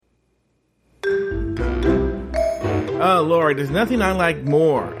Oh, Lord, there's nothing I like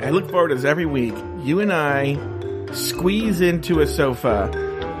more. I look forward to this every week. You and I squeeze into a sofa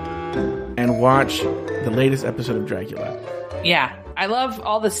and watch the latest episode of Dracula. Yeah. I love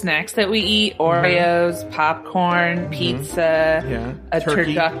all the snacks that we eat. Oreos, popcorn, pizza, a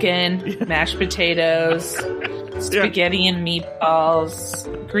turducken, mashed potatoes, spaghetti and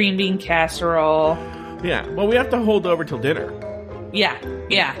meatballs, green bean casserole. Yeah. Well, we have to hold over till dinner. Yeah.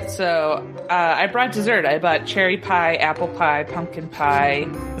 So I brought dessert. I bought cherry pie, apple pie, pumpkin pie,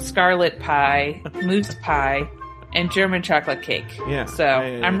 scarlet pie, mousse pie, and German chocolate cake. Yeah. So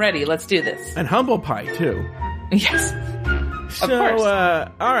I'm ready. Let's do this. And humble pie, too. Yes.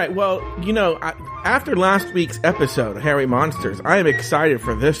 So, all right. Well, after last week's episode, Hairy Monsters, I am excited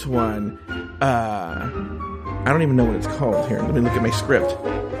for this one. I don't even know what it's called here. Let me look at my script.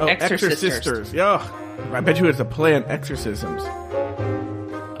 Oh, Exorsisters. Oh, I bet you it's a play on exorcisms.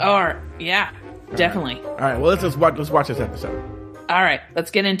 Yeah, definitely. All right. Well, let's watch this episode. All right. Let's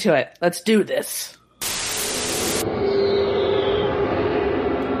get into it. Let's do this.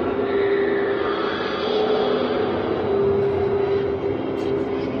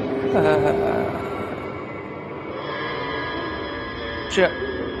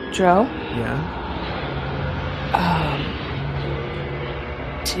 Joe? Yeah?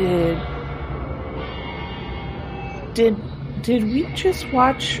 Did we just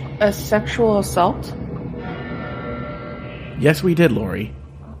watch a sexual assault? Yes, we did, Lori.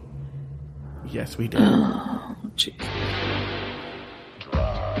 Yes, we did. Oh, geez.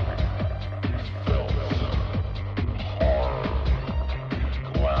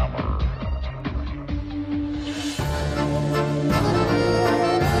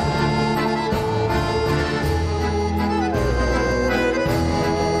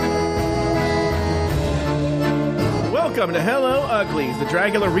 Welcome to Hello Uglies, the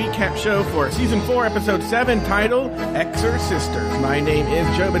Dracula recap show for Season 4, Episode 7, titled Exorsisters. My name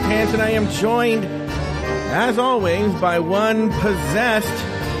is Joe Batanz, and I am joined, as always, by one possessed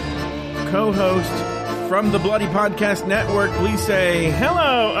co-host from the Bloody Podcast Network. Please say,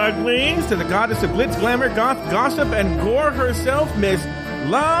 hello, Uglies, to the goddess of glitz, glamour, goth, gossip, and gore herself, Miss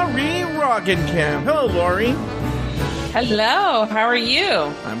Laurie Roggenkamp. Hello, Laurie. Hello, how are you?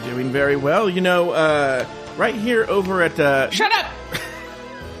 I'm doing very well. Right here over at... Shut up!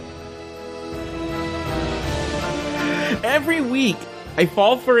 Every week, I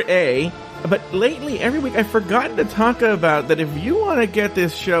fall for A, but lately, every week, I've forgotten to talk about that if you want to get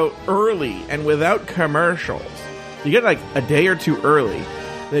this show early and without commercials, you get like a day or two early,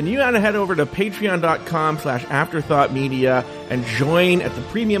 then you gotta head over to patreon.com/afterthoughtmedia and join at the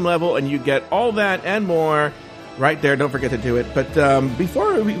premium level, and you get all that and more right there. Don't forget to do it. But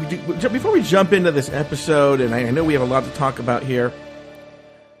before we jump into this episode, and I know we have a lot to talk about here,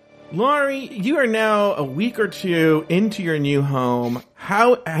 Laurie, you are now a week or two into your new home.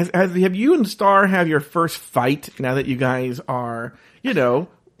 How have you and Star have your first fight now that you guys are,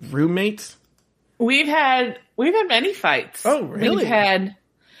 roommates? We've had many fights. Oh, really?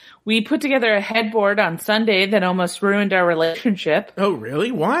 We put together a headboard on Sunday that almost ruined our relationship. Oh,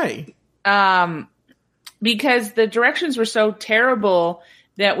 really? Why? Because the directions were so terrible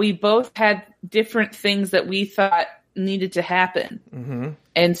that we both had different things that we thought needed to happen. Mm-hmm.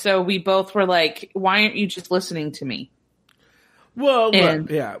 And so we both were like, why aren't you just listening to me? Well,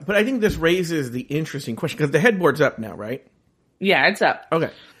 yeah. But I think this raises the interesting question, because the headboard's up now, right? Yeah, it's up. Okay.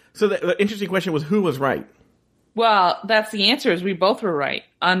 So the interesting question was, who was right? Well, that's the answer, is we both were right.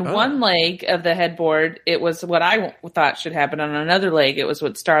 On one leg of the headboard, it was what I thought should happen. On another leg, it was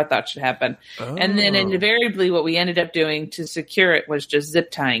what Star thought should happen. Oh. And then invariably what we ended up doing to secure it was just zip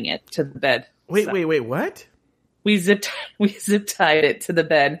tying it to the bed. Wait, what? We zip tied it to the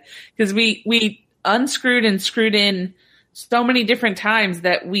bed because we unscrewed and screwed in so many different times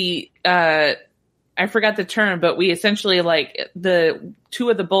that we, I forgot the term, but we essentially the two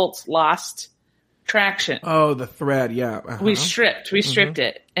of the bolts lost traction. Oh, the thread, yeah. Uh-huh. We stripped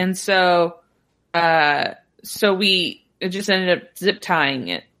it. And so we just ended up zip tying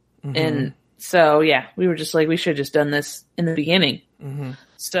it. Mm-hmm. And so, yeah, we were just like, we should have just done this in the beginning. Mm-hmm.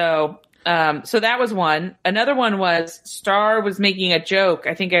 So that was one. Another one was Star was making a joke.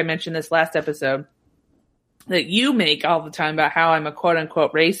 I think I mentioned this last episode that you make all the time about how I'm a quote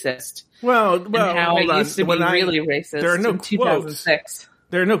unquote racist. Well, and how I used to be really racist. There are no in 2006.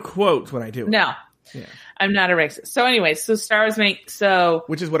 There are no quotes when I do it. No. Yeah. I'm not a racist. So anyway, so Stars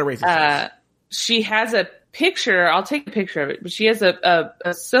which is what a racist is. She has a picture. I'll take a picture of it, but she has a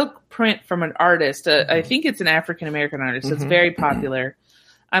silk print from an artist. I think it's an African American artist. Mm-hmm. It's very popular.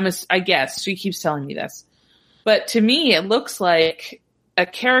 I guess she keeps telling me this, but to me, it looks like a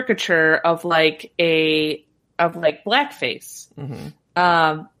caricature of like a of like blackface.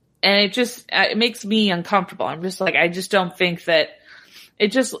 And it makes me uncomfortable. I'm just like, I just don't think that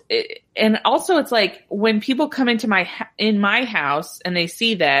and also it's like when people come into in my house and they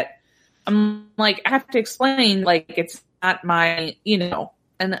see that, I'm like, I have to explain, like, it's not my,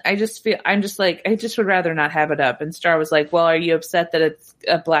 and I just feel, I'm just like, I just would rather not have it up. And Star was like, well, are you upset that it's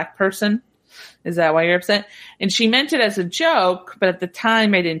a black person? Is that why you're upset? And she meant it as a joke, but at the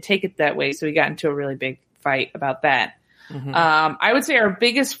time I didn't take it that way. So we got into a really big fight about that. I would say our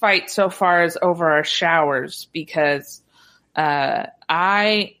biggest fight so far is over our showers because, when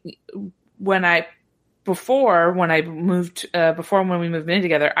we moved in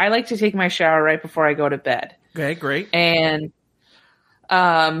together, I like to take my shower right before I go to bed. Okay, great. And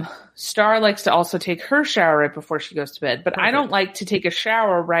Star likes to also take her shower right before she goes to bed, but I don't like to take a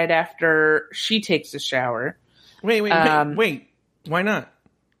shower right after she takes a shower. Wait. Why not?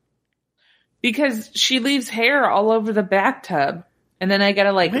 Because she leaves hair all over the bathtub, and then I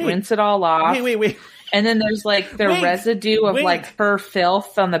gotta rinse it all off. Wait. And then there's the residue of her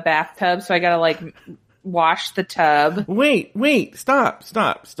filth on the bathtub, so I gotta wash the tub. Wait, stop.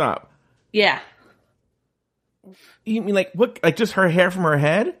 Yeah. You mean what? Like just her hair from her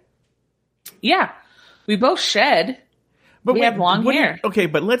head? Yeah. We both shed. But we have long hair. Okay,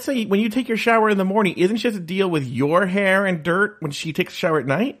 but let's say when you take your shower in the morning, isn't she has to deal with your hair and dirt when she takes a shower at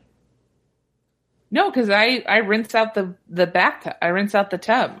night? No, because I rinse out the bathtub. I rinse out the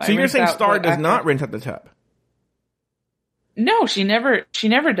tub. So you're saying Star does not rinse out the tub? No, she never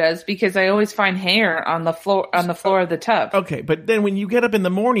does because I always find hair on the floor of the tub. Okay, but then when you get up in the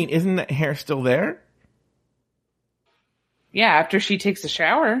morning, isn't that hair still there? Yeah, after she takes a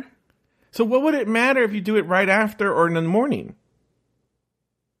shower. So what would it matter if you do it right after or in the morning?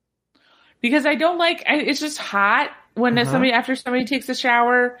 Because I don't it's just hot when after somebody takes a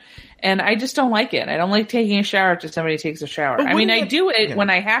shower, and I just don't like it. I don't like taking a shower after somebody takes a shower. I mean, I do it when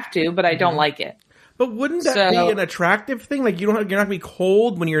I have to, but I don't like it. But wouldn't that be an attractive thing? Like you're not gonna be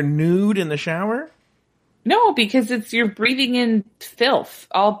cold when you're nude in the shower? No, because you're breathing in filth.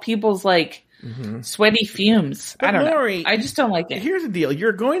 All people's sweaty fumes. But I don't Lori, know. I just don't like it. Here's the deal.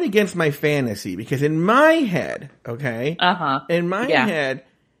 You're going against my fantasy because in my head, okay? In my head,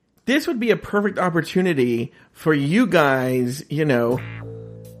 this would be a perfect opportunity for you guys, to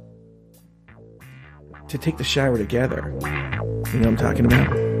take the shower together. You know what I'm talking about?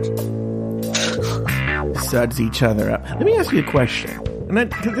 Suds each other up. Let me ask you a question.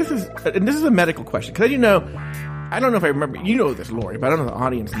 And this is a medical question. Because I don't know if I remember, you know this, Lori, but I don't know if the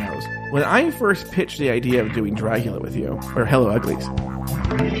audience knows. When I first pitched the idea of doing Dragula with you, or Hello Uglies,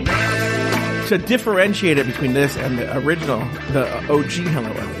 to differentiate it between this and the original, the OG Hello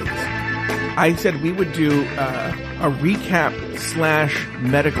Uglies, I said we would do a recap /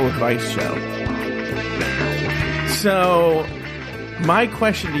 medical advice show. So, my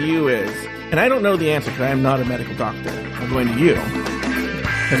question to you is, and I don't know the answer because I am not a medical doctor. I'm going to you.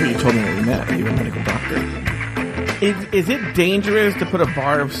 That's what you told me when we met. You're a medical doctor. Is it dangerous to put a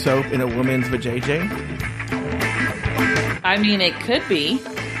bar of soap in a woman's vajayjay? I mean, it could be.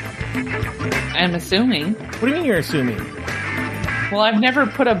 I'm assuming. What do you mean you're assuming? Well, I've never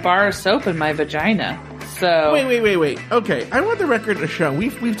put a bar of soap in my vagina, so... Wait. Okay, I want the record to show.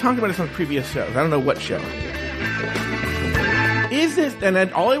 We've talked about this on previous shows. I don't know what show. Is this... And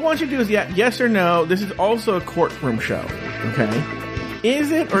then all I want you to do is yes or no. This is also a courtroom show, okay?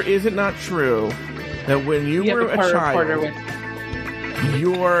 Is it or is it not true that when you were a child,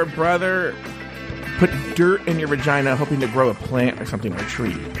 your brother put dirt in your vagina hoping to grow a plant or something, or a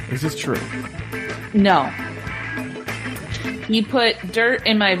tree? Is this true? No. He put dirt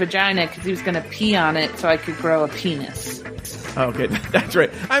in my vagina because he was going to pee on it so I could grow a penis. Okay, that's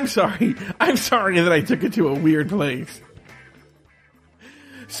right. I'm sorry that I took it to a weird place.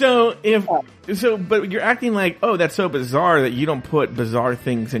 But you're acting like, oh, that's so bizarre that you don't put bizarre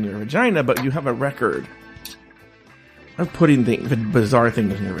things in your vagina, but you have a record of putting bizarre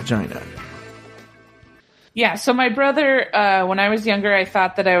things in your vagina. Yeah, so my brother, when I was younger, I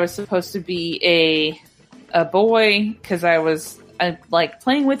thought that I was supposed to be a boy because I liked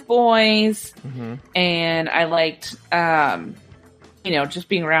playing with boys, and I liked, just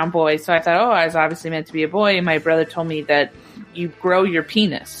being around boys. So I thought, I was obviously meant to be a boy. And my brother told me that you grow your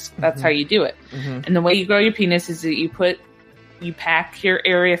penis. That's how you do it. And the way you grow your penis is that you pack your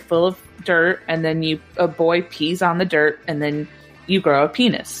area full of dirt, and then a boy pees on the dirt, and then you grow a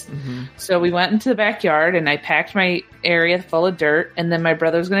penis. So we went into the backyard, and I packed my area full of dirt, and then my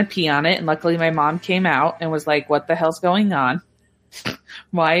brother was going to pee on it, and luckily my mom came out and was like, what the hell's going on?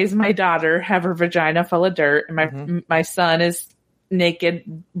 Why is my daughter have her vagina full of dirt, and my son is naked,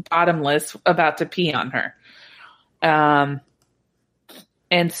 bottomless, about to pee on her? And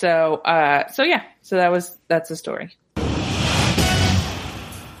so yeah, so that's the story.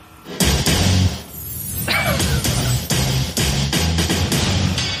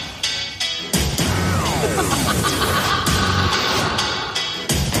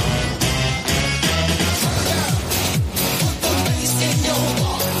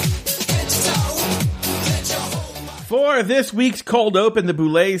 For this week's cold open, the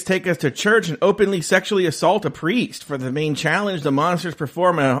Boulets take us to church and openly sexually assault a priest. For the main challenge, the monsters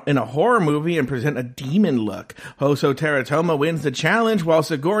perform in a horror movie and present a demon look. Hoso Teratoma wins the challenge, while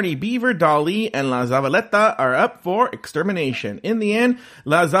Sigourney Beaver, Dali, and La Zavaleta are up for extermination. In the end,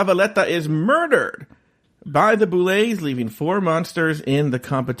 La Zavaleta is murdered by the Boulets, leaving 4 monsters in the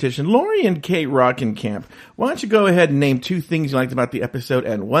competition. Lori and Kate Rockenkamp, why don't you go ahead and name 2 things you liked about the episode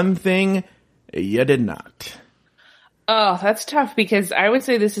and 1 thing you did not. Oh, that's tough because I would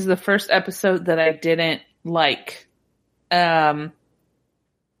say this is the first episode that I didn't like.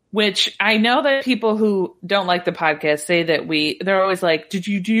 Which I know that people who don't like the podcast say that they're always like, do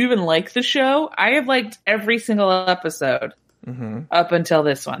you even like the show? I have liked every single episode up until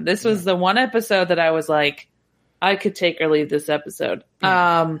this one. This was the one episode that I was like, I could take or leave this episode.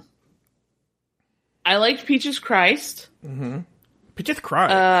 I liked Peaches Christ. Peaches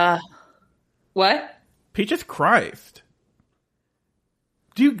Christ. What? Peaches Christ.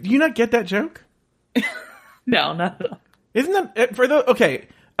 Do you not get that joke? No, not at all. Isn't that for the okay?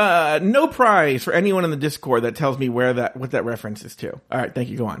 No prize for anyone in the Discord that tells me what that reference is to. All right, thank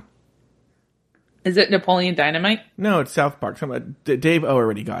you. Go on. Is it Napoleon Dynamite? No, it's South Park. Dave O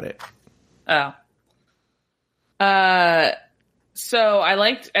already got it. Oh. So I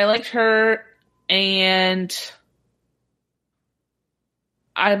liked her, and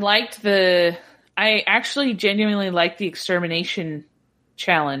I actually genuinely liked the extermination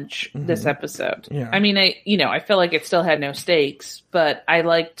challenge this episode. Yeah. I mean, I feel like it still had no stakes, but I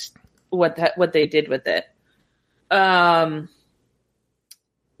liked what they did with it.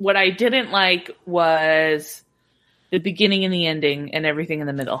 What I didn't like was the beginning and the ending and everything in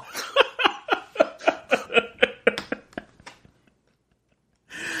the middle.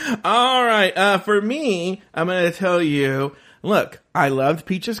 All right. For me, I'm going to tell you, look, I loved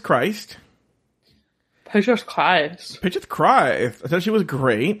Peaches Christ. Peaches Christ. I thought she was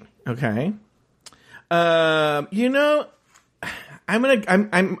great. Okay. I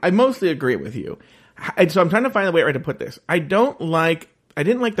mostly agree with you. And so I'm trying to find a way to put this. I didn't like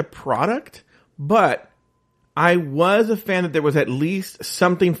the product, but I was a fan that there was at least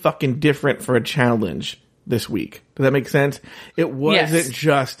something fucking different for a challenge this week. Does that make sense? It wasn't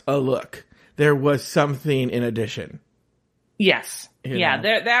just a look. There was something in addition. Yes.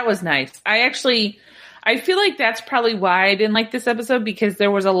 That was nice. I feel like that's probably why I didn't like this episode, because there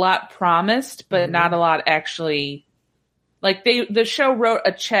was a lot promised, but not a lot actually. Like the show wrote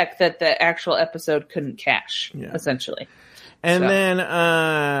a check that the actual episode couldn't cash, essentially. And then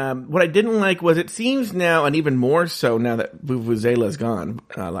what I didn't like was, it seems now, and even more so now that Vuvuzela is gone,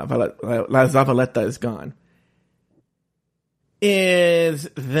 La Zavaleta is gone, is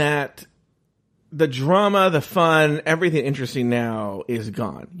that the drama, the fun, everything interesting now is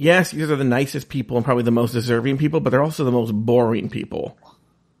gone. Yes, these are the nicest people and probably the most deserving people, but they're also the most boring people,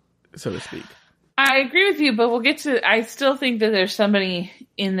 so to speak. I agree with you, but we'll get to. I still think that there's somebody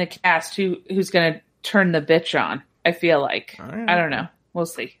in the cast who's going to turn the bitch on. I feel like. Right. I don't know. We'll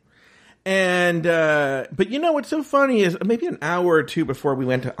see. And but what's so funny is, maybe an hour or two before we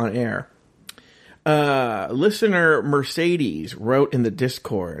went on air, listener Mercedes wrote in the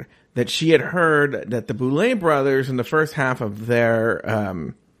Discord that she had heard that the Boulet brothers, in the first half of their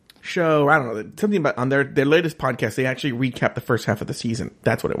show, I don't know, something about on their latest podcast, they actually recapped the first half of the season.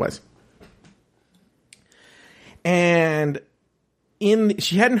 That's what it was. And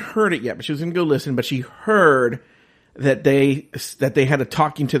she hadn't heard it yet, but she was going to go listen, but she heard that they had a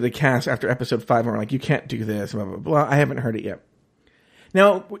talking to the cast after episode 5 and were like, you can't do this, blah, blah, blah. I haven't heard it yet.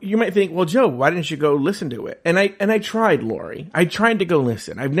 Now, you might think, well, Joe, why didn't you go listen to it? And I tried, Lori. I tried to go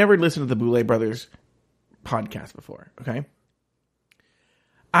listen. I've never listened to the Boulet Brothers podcast before, okay?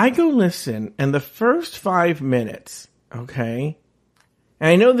 I go listen, and the first 5 minutes, okay? And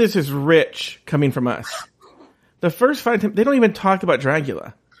I know this is rich coming from us. The first 5 minutes, they don't even talk about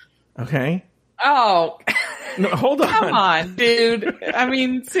Dragula, okay? Oh, no, hold on. Come on, dude. I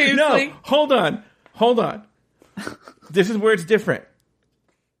mean, seriously. No, hold on. This is where it's different.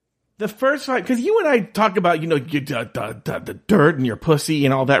 The first 5, because you and I talk about, the dirt and your pussy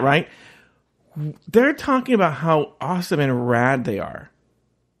and all that, right? They're talking about how awesome and rad they are.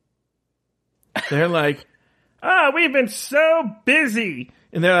 They're like, we've been so busy.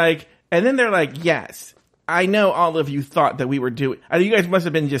 And then they're like, yes, I know all of you thought that we were doing, you guys must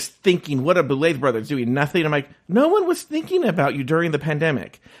have been just thinking, what are Boulez brothers doing? Nothing. I'm like, no one was thinking about you during the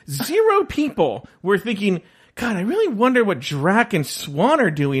pandemic. 0 people were thinking, God, I really wonder what Drac and Swan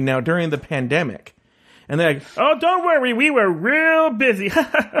are doing now during the pandemic. And they're like, oh, don't worry, we were real busy.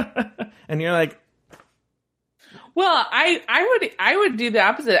 And you're like, well, I would do the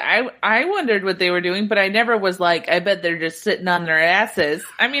opposite. I wondered what they were doing, but I never was like, I bet they're just sitting on their asses.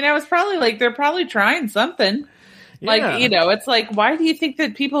 I mean, I was probably like, they're probably trying something. Yeah. Like, it's like, why do you think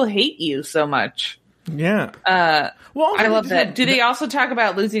that people hate you so much? Yeah. Well, I love that. Do they also talk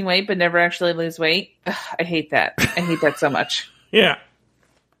about losing weight but never actually lose weight? Ugh, I hate that. I hate that so much. Yeah.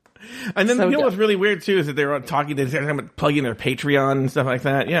 And then what's really weird too is that they're talking about plugging their Patreon and stuff like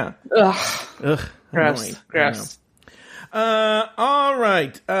that. Yeah. Ugh. Gross. Annoying. Gross. All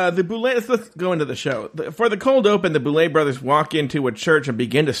right. The Boulez, let's go into the show. For the cold open, the Boulez brothers walk into a church and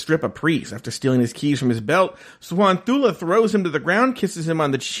begin to strip a priest. After stealing his keys from his belt, Swanthula throws him to the ground, kisses him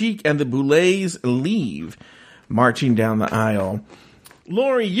on the cheek, and the Boulez leave, marching down the aisle.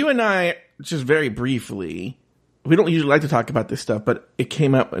 Lori, you and I, just very briefly, we don't usually like to talk about this stuff, but it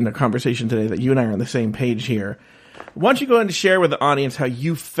came up in a conversation today that you and I are on the same page here. Why don't you go ahead and share with the audience how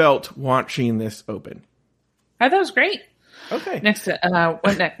you felt watching this open? I thought it was great. Okay.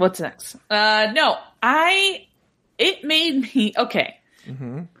 What's next? It made me, okay.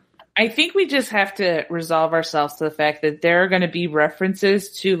 Mm-hmm. I think we just have to resolve ourselves to the fact that there are going to be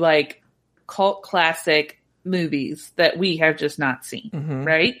references to like cult classic movies that we have just not seen. Mm-hmm.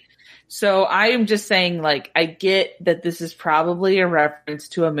 Right. So I am just saying, like, I get that this is probably a reference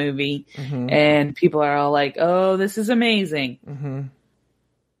to a movie mm-hmm. and people are all like, oh, this is amazing. Mm-hmm.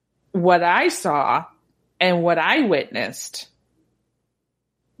 What I saw and what I witnessed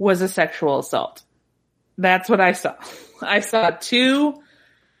was a sexual assault. That's what I saw. I saw 2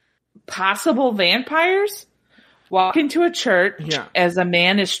 possible vampires walk into a church as a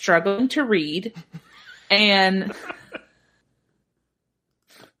man is struggling to read and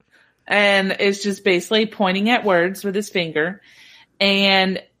is just basically pointing at words with his finger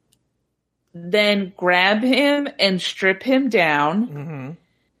and then grab him and strip him down mm-hmm.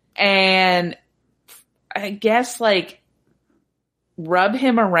 and I guess like rub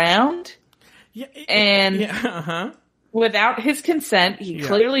him around without his consent. He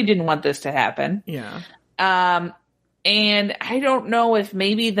clearly didn't want this to happen. Yeah. And I don't know if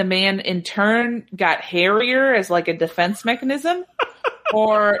maybe the man in turn got hairier as like a defense mechanism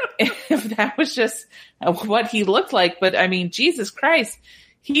or if that was just what he looked like. But I mean, Jesus Christ,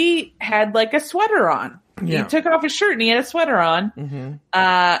 he had like a sweater on. Yeah. He took off his shirt and he had a sweater on. Mm-hmm.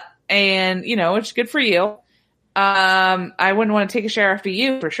 And, it's good for you. I wouldn't want to take a shower after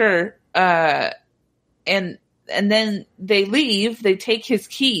you for sure. And then they leave, they take his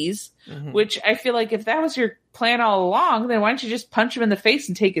keys, mm-hmm. which I feel like if that was your plan all along, then why don't you just punch him in the face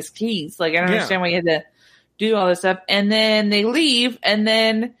and take his keys? Like, I don't understand why you had to do all this stuff. And then they leave, and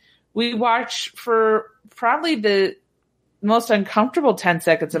then we watch for probably the most uncomfortable 10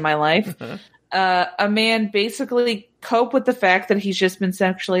 seconds of my life. Mm-hmm. A man basically cope with the fact that he's just been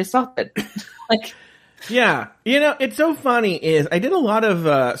sexually assaulted. Like, yeah. It's so funny is I did a lot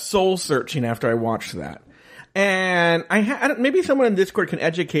of soul searching after I watched that. And maybe someone in Discord can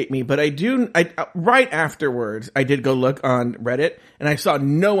educate me, but right afterwards, I did go look on Reddit and I saw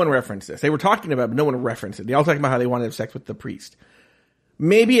no one reference this. They were talking about it, but no one referenced it. They all talking about how they wanted to have sex with the priest.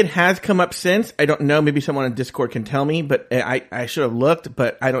 Maybe it has come up since. I don't know. Maybe someone in Discord can tell me, but I should have looked,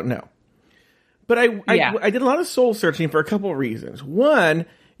 but I don't know. But I did a lot of soul searching for a couple of reasons. One,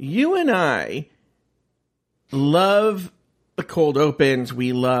 you and I love the cold opens.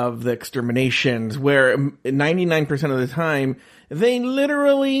 We love the exterminations where 99% of the time they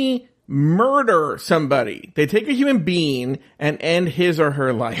literally murder somebody. They take a human being and end his or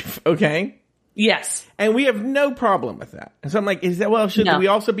her life. Okay. Yes. And we have no problem with that. And so I'm like, should we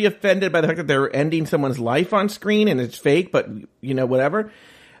also be offended by the fact that they're ending someone's life on screen and it's fake, but whatever.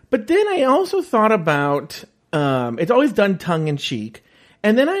 But then I also thought about, it's always done tongue in cheek.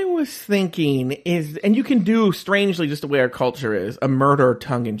 And then I was thinking and you can do strangely just the way our culture is, a murder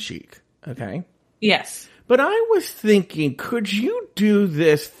tongue in cheek. Okay. Yes. But I was thinking, could you do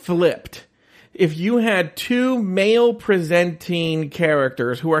this flipped? If you had 2 male presenting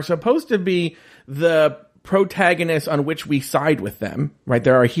characters who are supposed to be the protagonists on which we side with them, right?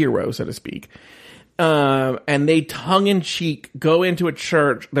 They're our heroes, so to speak. And they tongue-in-cheek go into a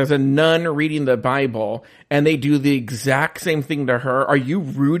church. There's a nun reading the Bible, and they do the exact same thing to her. Are you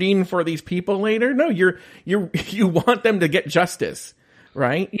rooting for these people later? No, you want them to get justice,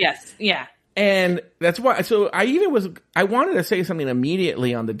 right? Yes, yeah. And that's why, so I wanted to say something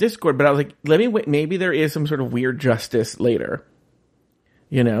immediately on the Discord, but I was like, let me wait, maybe there is some sort of weird justice later.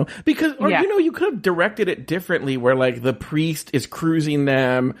 You know, because, or, you know, you could have directed it differently where like the priest is cruising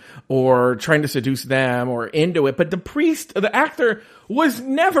them or trying to seduce them or into it. But the actor was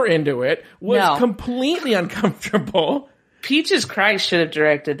never into it, was completely uncomfortable. Peaches Christ should have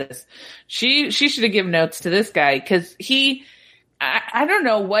directed this. She should have given notes to this guy because I don't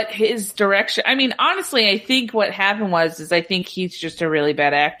know what his direction. I mean, honestly, I think what happened is I think he's just a really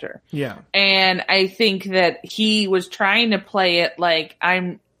bad actor. Yeah. And I think that he was trying to play it like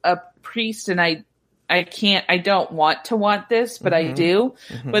I'm a priest and I don't want this, but I do.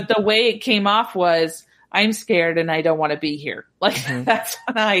 Mm-hmm. But the way it came off was I'm scared and I don't want to be here. Like that's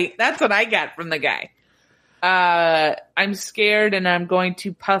what I got from the guy. I'm scared and I'm going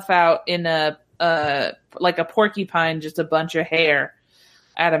to puff out in like a porcupine, just a bunch of hair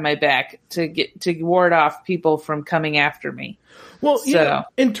out of my back to ward off people from coming after me. Well, so, yeah,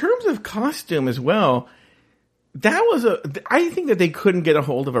 in terms of costume as well, I think that they couldn't get a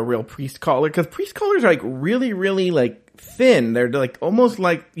hold of a real priest collar because priest collars are like really, really like thin. They're like almost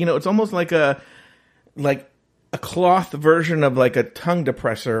like, you know, it's almost like a cloth version of like a tongue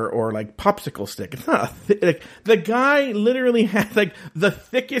depressor or like popsicle stick. It's not like the guy literally had like the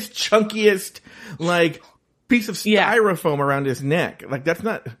thickest, chunkiest like piece of styrofoam around his neck. Like that's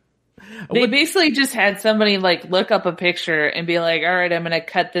not. They basically just had somebody like look up a picture and be like, "All right, I'm going to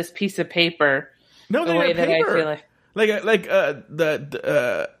cut this piece of paper." No, the way that I feel like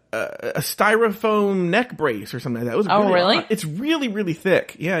a styrofoam neck brace or something like that. It was really odd. It's really, really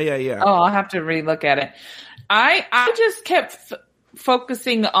thick. Yeah. Oh, I'll have to relook at it. I just kept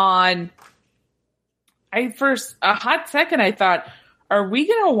focusing on. A hot second, I thought, are we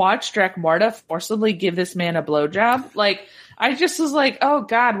going to watch Dracmarta forcibly give this man a blowjob? Like, I just was like, oh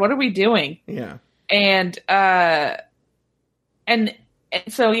God, what are we doing? Yeah. And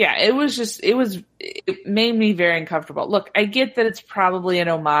so, yeah, it made me very uncomfortable. Look, I get that it's probably an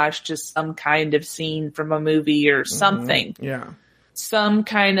homage to some kind of scene from a movie or something. Mm-hmm. Yeah. Some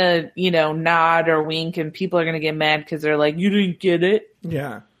kind of, you know, nod or wink, and people are going to get mad because they're like, you didn't get it.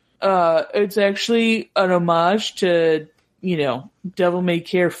 Yeah. It's actually an homage to, you know, Devil May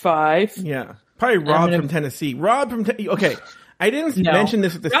Care 5. Yeah. Probably Rob from Tennessee. Okay. I didn't mention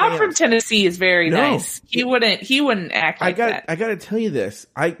this at the Rob from Tennessee is very nice. He wouldn't act like that. I got to tell you this.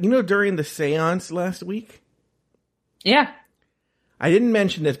 During the seance last week. Yeah. I didn't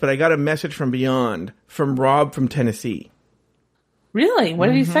mention this, but I got a message from Beyond from Rob from Tennessee. Really? What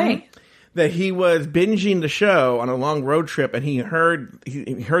did he say? That he was binging the show on a long road trip and he heard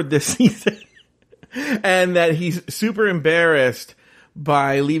this season and that he's super embarrassed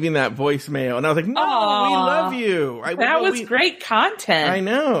by leaving that voicemail. And I was like, no, we love you. That was great content. I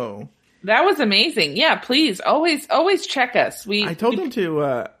know. That was amazing. Yeah, please. Always check us. I told him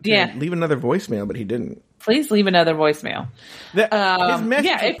to leave another voicemail, but he didn't. Please leave another voicemail. His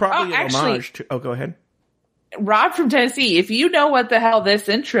message is probably an homage to... Oh, go ahead. Rob from Tennessee, if you know what the hell this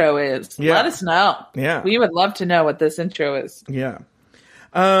intro is, let us know. Yeah. We would love to know what this intro is. Yeah.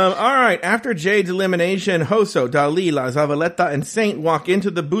 All right. After Jade's elimination, Hoso, Dali, La Zavaleta, and Saint walk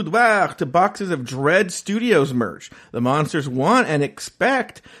into the boudoir to boxes of Dread Studios merch. The monsters want and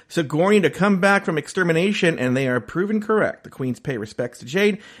expect Sigourney to come back from extermination, and they are proven correct. The queens pay respects to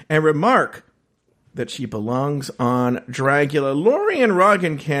Jade and remark that she belongs on Dragula. Laurie and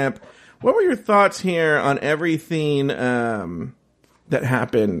Roggenkamp, what were your thoughts here on everything that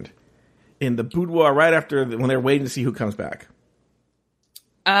happened in the boudoir right after when they're waiting to see who comes back?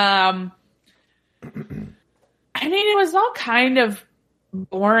 I mean, it was all kind of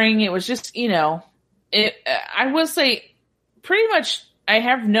boring. It was just, you know, I will say pretty much I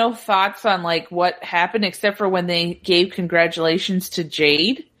have no thoughts on like what happened except for when they gave congratulations to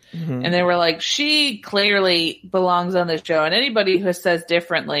Jade. Mm-hmm. And they were like, she clearly belongs on the show. And anybody who says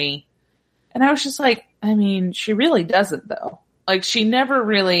differently. And I was just like, I mean, she really doesn't though. Like she never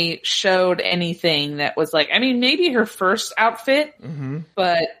really showed anything that was like, I mean, maybe her first outfit,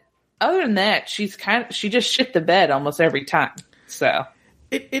 but other than that, she just shit the bed almost every time. So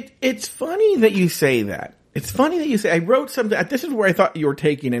it's funny that you say that. It's funny that you say, I wrote something, this is where I thought you were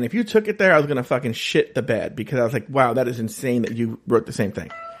taking, and if you took it there, I was going to fucking shit the bed because I was like, wow, that is insane that you wrote the same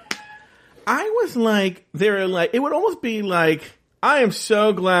thing. I was like, it would almost be like, I am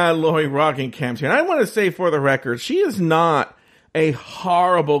so glad Lori Roggenkamp's here. And I want to say for the record, she is not a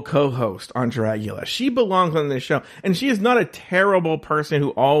horrible co-host on Dragula. She belongs on this show. And she is not a terrible person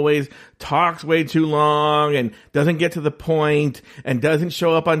who always talks way too long and doesn't get to the point and doesn't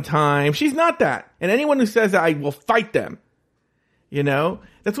show up on time. She's not that. And anyone who says that, I will fight them. You know,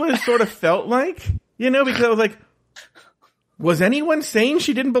 that's what it sort of felt like. You know, because I was like, was anyone saying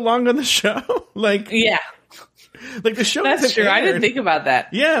she didn't belong on the show? Like, yeah, like the show. That's true. Aired. I didn't think about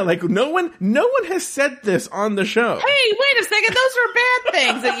that. Yeah, like no one has said this on the show. Hey, wait a second. Those were bad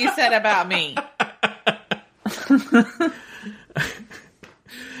things that you said about me.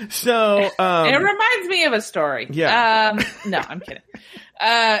 So it reminds me of a story. Yeah. No, I'm kidding.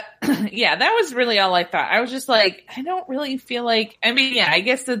 Yeah, that was really all I thought. I was just like, I don't really feel like. I mean, yeah, I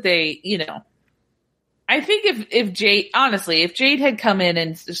guess that they, you know. I think if Jade had come in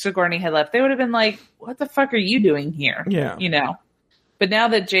and Sigourney had left, they would have been like, what the fuck are you doing here? Yeah. You know? But now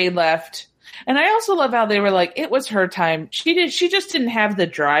that Jade left, and I also love how they were like, it was her time. She just didn't have the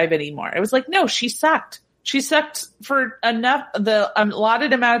drive anymore. It was like, no, she sucked. She sucked for the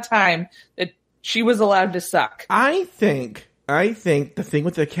allotted amount of time that she was allowed to suck. I think the thing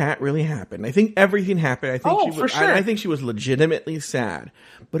with the cat really happened. I think everything happened. I think for sure. I think she was legitimately sad.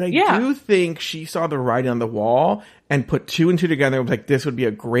 But I do think she saw the writing on the wall and put two and two together and was like, this would be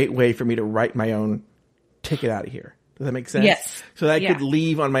a great way for me to write my own ticket out of here. Does that make sense? Yes. So that I could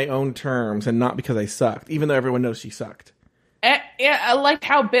leave on my own terms and not because I sucked, even though everyone knows she sucked. Yeah, I like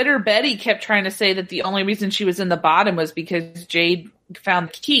how bitter Betty kept trying to say that the only reason she was in the bottom was because Jade found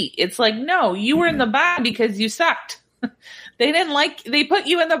the key. It's like, no, you were in the bottom because you sucked. They put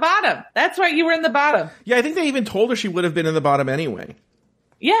you in the bottom. That's why you were in the bottom. Yeah, I think they even told her she would have been in the bottom anyway.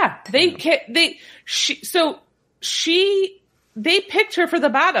 Yeah, they picked her for the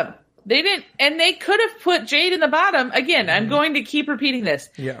bottom. They didn't, and they could have put Jade in the bottom. Again, I'm going to keep repeating this.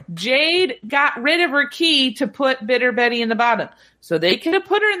 Yeah. Jade got rid of her key to put bitter Betty in the bottom. So they could have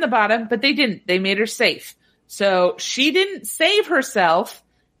put her in the bottom, but they didn't. They made her safe. So she didn't save herself.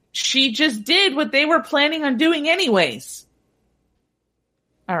 She just did what they were planning on doing anyways.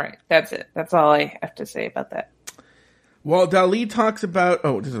 All right. That's it. That's all I have to say about that. Well, Dali talks about,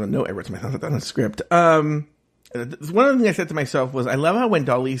 this is a note I wrote to myself, on a script. One of the things I said to myself was, I love how when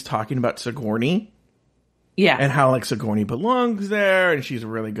Dali's talking about Sigourney, and how like Sigourney belongs there, and she's a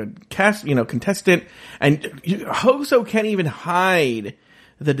really good contestant, and Hoso can't even hide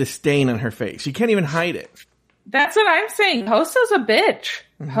the disdain on her face. She can't even hide it. That's what I'm saying. Hoso's a bitch.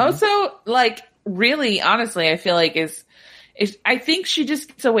 Mm-hmm. Hoso, like, really, honestly, I feel like is I think she just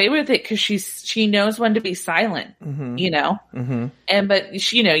gets away with it because she knows when to be silent, you know? Mm-hmm. But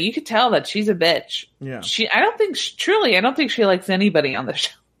she, you could tell that she's a bitch. Yeah. I don't think she likes anybody on the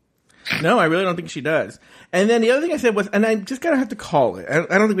show. No, I really don't think she does. And then the other thing I said was, and I just gotta have to call it.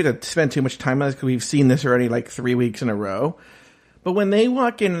 I don't think we have to spend too much time on this because we've seen this already like 3 weeks in a row. But when they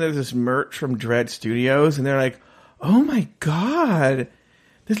walk in and there's this merch from Dread Studios and they're like, oh my God,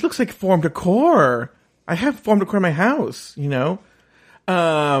 this looks like Form Decor. I have Form Decor in my house, where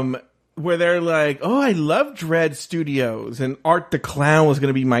they're like, oh, I love Dread Studios and Art the Clown was going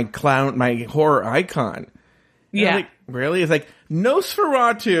to be my horror icon. Yeah. Like, really? It's like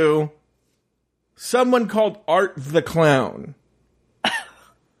Nosferatu, someone called Art the Clown.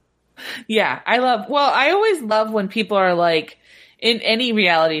 Yeah, I always love when people are like, in any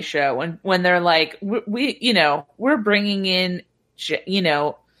reality show, when they're like, we're bringing in,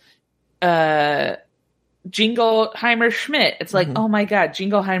 Jingleheimer Schmidt. It's like, oh my God,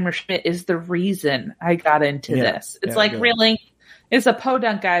 Jingleheimer Schmidt is the reason I got into this. It's really, it's a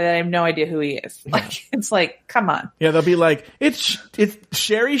podunk guy that I have no idea who he is. Like, it's like, come on. Yeah, they'll be like, it's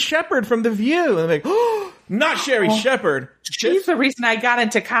Sherry Shepherd from The View. And they're like, oh, not Sherry Shepherd. She's the reason I got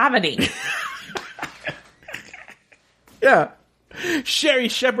into comedy. Yeah. Sherry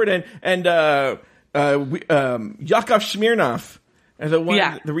Shepherd and Yakov Smirnoff are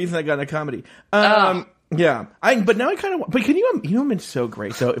the reason I got into comedy. Yeah. But now I kind of, but can you it would have been so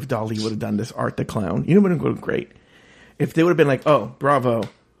great though if Dolly would have done this Art the Clown. It would have been great. If they would have been like, oh, bravo,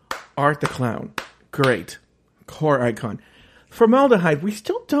 Art the Clown. Great. Horror icon. Formaldehyde, we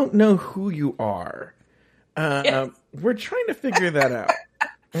still don't know who you are. We're trying to figure that out.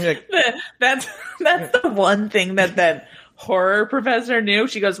 Like, that's the one thing that horror professor knew.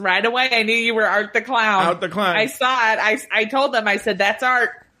 She goes, right away, I knew you were Art the Clown. Art the Clown. I saw it. I told them, I said, that's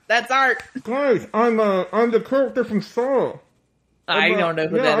Art. That's Art. Guys, I'm the character from Saw. I don't know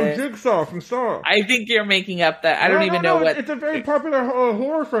who that is. I'm Jigsaw from Saw. I think you're making up that. I don't even know what. It's a very popular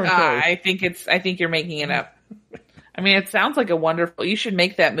horror franchise. I think you're making it up. I mean, it sounds like a wonderful. You should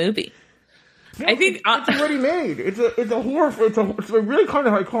make that movie. No, I think it's already made. It's a horror. It's a really kind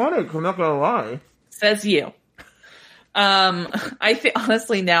of iconic. I'm not gonna lie. Says you. I think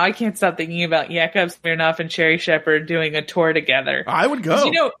honestly now I can't stop thinking about Yakov Smirnoff and Sherry Shepherd doing a tour together. I would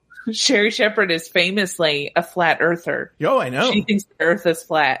go. Sherry Shepherd is famously a flat earther. Yo, I know. She thinks the earth is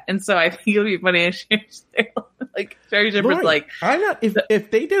flat. And so I think it'll be funny if Sherry Like Sherry Shepherd's like, I'm not.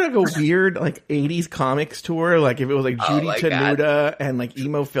 If they did like a weird like '80s comics tour, like if it was like Judy Tenuta and like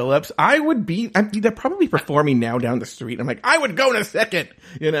Emo Phillips, they're probably performing now down the street. I'm like, I would go in a second,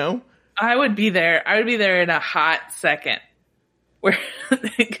 you know. I would be there in a hot second. Where,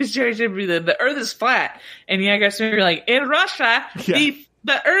 because Sherry Shepherd would be the Earth is flat, and I guess you're like, in Russia, the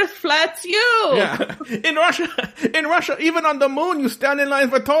Earth flats you. Yeah. In Russia, even on the moon, you stand in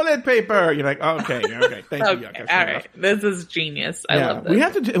line for toilet paper. You're like, okay, thank you. Okay, all right, this is genius. I love this. We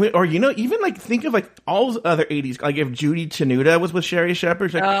have to, or even like think of like all the other '80s, like if Judy Tenuta was with Sherry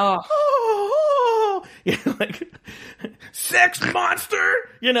Shepherd, like, like sex monster,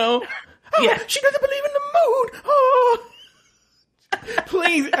 you know. She doesn't believe in the moon. Oh.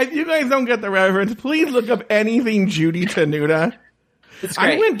 Please, if you guys don't get the reference, please look up anything Judy Tenuta.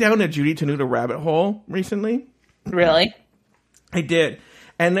 I went down a Judy Tenuta rabbit hole recently. Really? I did.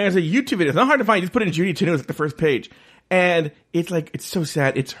 And there's a YouTube video. It's not hard to find. You just put in Judy Tenuta at the first page. And it's like, it's so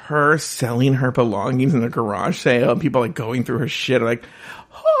sad. It's her selling her belongings in a garage sale. And people like going through her shit. Like,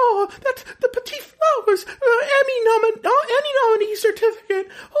 oh, that's the Petit Flowers Emmy nominee certificate.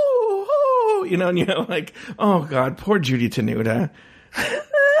 Oh, you know, and you're like, oh God, poor Judy Tenuta.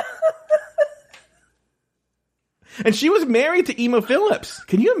 And she was married to Emo Phillips.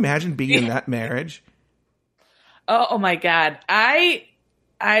 Can you imagine being in that marriage? Oh my God.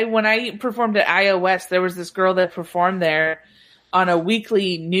 When I performed at iOS, there was this girl that performed there on a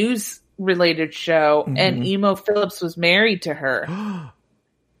weekly news related show, and Emo Phillips was married to her.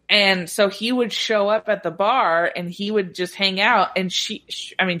 And so he would show up at the bar and he would just hang out. And she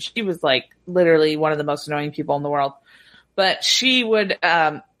was like literally one of the most annoying people in the world. But she would,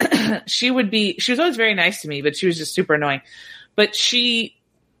 she was always very nice to me, but she was just super annoying. But he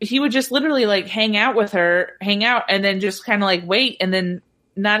would just literally like hang out, and then just kind of like wait and then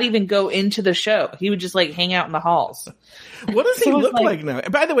not even go into the show. He would just like hang out in the halls. What does he look like now?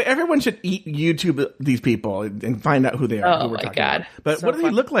 By the way, everyone should YouTube these people and find out who they are. Oh my God. About. But what does he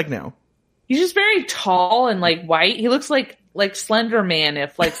look like now? He's just very tall and like white. He looks like Slender Man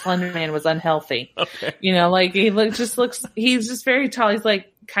if like Slender Man was unhealthy. Okay. You know, like he's just very tall. He's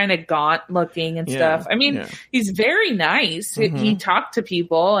like kind of gaunt looking and stuff. I mean, he's very nice. He talked to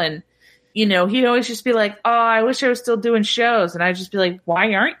people and, you know, he'd always just be like, oh, I wish I was still doing shows. And I'd just be like,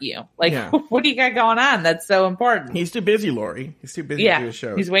 why aren't you? Like, what do you got going on? That's so important. He's too busy, Lori. He's too busy to do his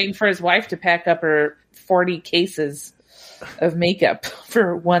shows. He's waiting for his wife to pack up her 40 cases of makeup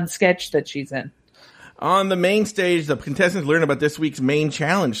for one sketch that she's in. On the main stage, the contestants learn about this week's main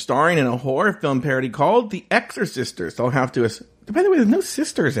challenge, starring in a horror film parody called The Exorsisters. They'll have to... By the way, there's no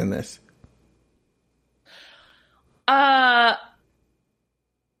sisters in this. I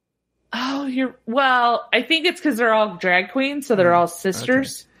think it's because they're all drag queens, so they're all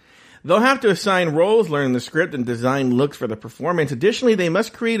sisters. Okay. They'll have to assign roles, learn the script, and design looks for the performance. Additionally, they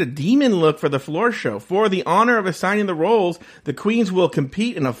must create a demon look for the floor show. For the honor of assigning the roles, the queens will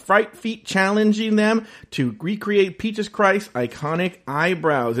compete in a fright feat, challenging them to recreate Peaches Christ's iconic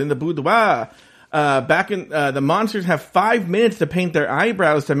eyebrows in the boudoir. The monsters have 5 minutes to paint their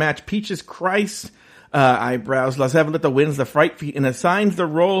eyebrows to match Peaches Christ's eyebrows. La Zevaletta wins the fright feat and assigns the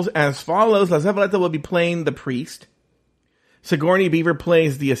roles as follows. La Zevaletta will be playing the priest. Sigourney Beaver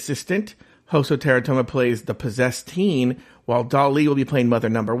plays the assistant. Hoso Teratoma plays the possessed teen, while Dali will be playing Mother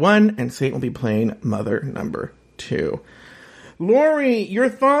Number 1, and Satan will be playing Mother Number 2. Lori, your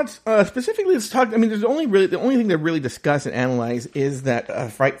thoughts, specifically, let's talk, there's the only thing to really discuss and analyze is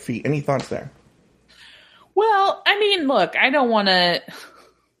that fright feat. Any thoughts there? Well, look, I don't want to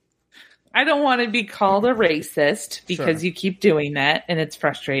be called a racist because you keep doing that, and it's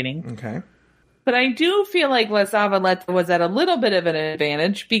frustrating. Okay. But I do feel like La Zavaleta was at a little bit of an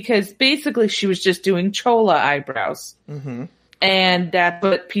advantage because basically she was just doing chola eyebrows. Mm-hmm. And that's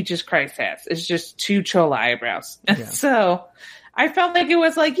what Peaches Christ has. It's just 2 chola eyebrows. Yeah. So I felt like it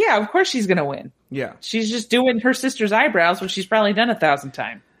was like, yeah, of course she's going to win. Yeah. She's just doing her sister's eyebrows, which she's probably done 1,000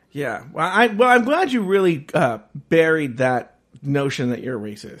 times. Yeah. Well, I'm glad you really buried that notion that you're a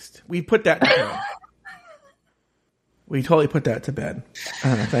racist. We put that to bed. We totally put that to bed.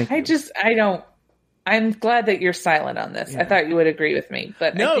 Thank you. I'm glad that you're silent on this. Yeah. I thought you would agree with me.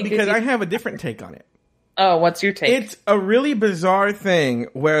 But no, because I have a different take on it. Oh, what's your take? It's a really bizarre thing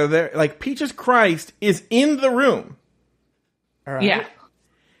where Peaches Christ is in the room. All right? Yeah.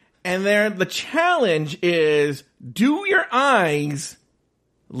 And the challenge is do your eyes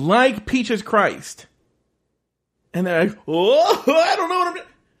like Peaches Christ. And they're like, oh, I don't know what I'm doing.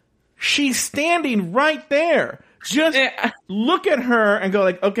 She's standing right there Just look at her and go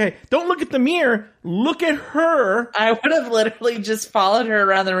like, okay, don't look at the mirror. Look at her. I would have literally just followed her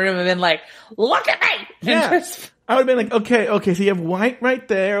around the room and been like, look at me. Yeah. I would have been like, okay, so you have white right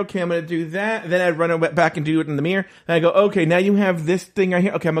there. Okay, I'm going to do that. Then I'd run back and do it in the mirror. And I go, okay, now you have this thing right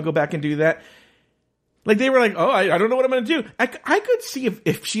here. Okay, I'm going to go back and do that. Like, they were like, oh, I don't know what I'm going to do. I could see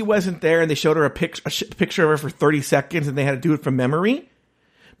if she wasn't there and they showed her a picture of her for 30 seconds and they had to do it from memory.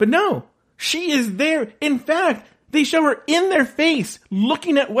 But no, she is there. In fact, they show her in their face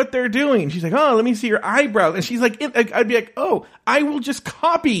looking at what they're doing. She's like, oh, let me see your eyebrows. And she's like, I'd be like, oh, I will just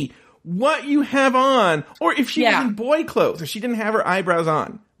copy what you have on. Or if she was in boy clothes, if she didn't have her eyebrows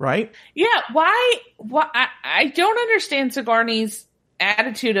on, right? Yeah, why I don't understand Sigourney's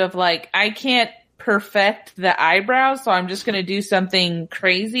attitude of like, I can't perfect the eyebrows, so I'm just going to do something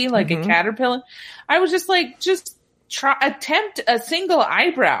crazy like a caterpillar. I was just like, attempt a single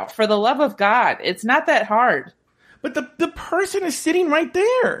eyebrow for the love of God. It's not that hard. But the person is sitting right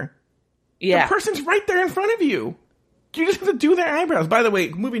there. Yeah. The person's right there in front of you. You just have to do their eyebrows. By the way,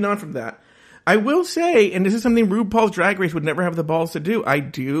 moving on from that, I will say, and this is something RuPaul's Drag Race would never have the balls to do, I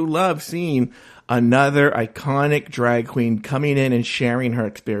do love seeing another iconic drag queen coming in and sharing her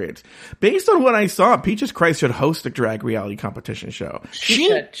experience. Based on what I saw, Peaches Christ should host a drag reality competition show. She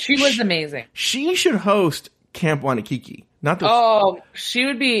should. She was amazing. She should host Camp Wanakiki. She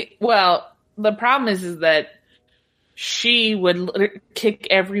would be, well, the problem is that she would kick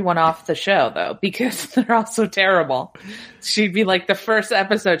everyone off the show, though, because they're all so terrible. She'd be like, the first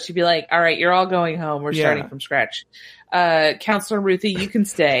episode, she'd be like, all right, you're all going home. We're starting from scratch. Counselor Ruthie, you can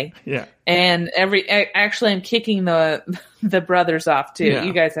stay. Yeah. And actually, I'm kicking the brothers off, too. Yeah.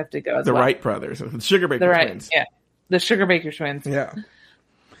 You guys have to go as well. The Wright brothers, the Sugar Baker twins. Yeah. The Sugar Baker twins. Yeah.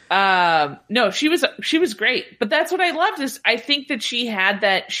 No, she was great. But that's what I loved is I think that she has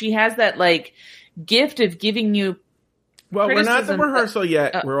that, like, gift of giving you. Well, we're not at the rehearsal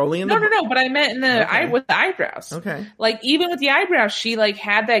yet. We're only in the... No, but I meant with the eyebrows. Okay. Like, even with the eyebrows, she, like,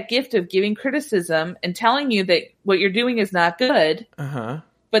 had that gift of giving criticism and telling you that what you're doing is not good. Uh-huh.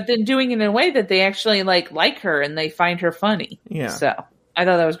 But then doing it in a way that they actually, like her and they find her funny. Yeah. So, I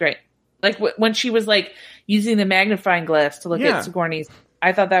thought that was great. Like, when she was, like, using the magnifying glass to look at Sigourney's,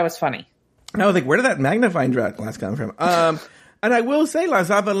 I thought that was funny. I was like, where did that magnifying glass come from? And I will say, La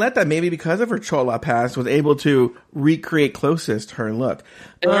Zavaleta, maybe because of her Chola past, was able to recreate closest her look.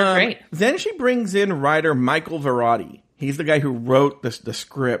 It worked great. Then she brings in writer Michael Verratti. He's the guy who wrote the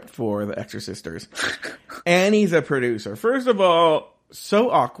script for the Exorsisters. And he's a producer. First of all,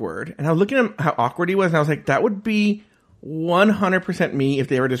 so awkward. And I was looking at him, how awkward he was, and I was like, that would be 100% me if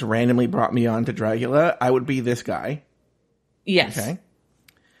they were just randomly brought me on to Dragula. I would be this guy. Yes. Okay.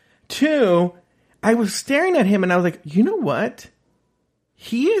 2, I was staring at him and I was like, you know what?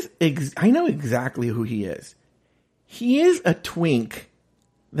 He is, I know exactly who he is. He is a twink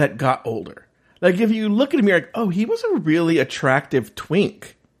that got older. Like, if you look at him, you're like, oh, he was a really attractive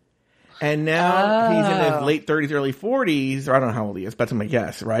twink. And now he's in his late 30s, early 40s, or I don't know how old he is, but that's my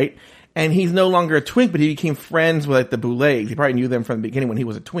guess, right? And he's no longer a twink, but he became friends with, like, the Boulets. He probably knew them from the beginning when he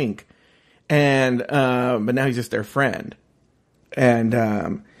was a twink. And, but now he's just their friend. And,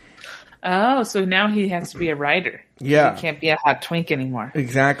 so now he has to be a writer. Yeah. He can't be a hot twink anymore.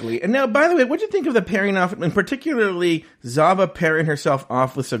 Exactly. And now, by the way, what do you think of the pairing off, and particularly Zava pairing herself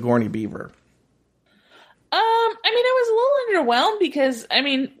off with Sigourney Beaver? I mean, I was a little underwhelmed because, I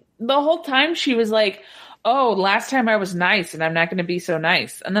mean, the whole time she was like, oh, last time I was nice and I'm not going to be so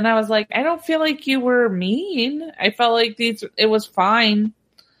nice. And then I was like, I don't feel like you were mean. I felt like it was fine.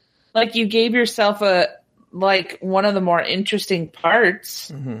 Like, you gave yourself one of the more interesting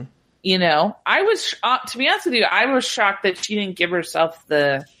parts. Mm-hmm. You know, I was, to be honest with you, I was shocked that she didn't give herself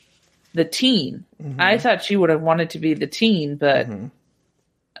the teen. Mm-hmm. I thought she would have wanted to be the teen, but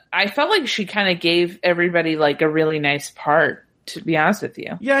I felt like she kind of gave everybody like a really nice part, to be honest with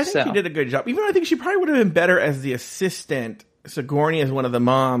you. Yeah, I think she did a good job. Even though I think she probably would have been better as the assistant, Sigourney as one of the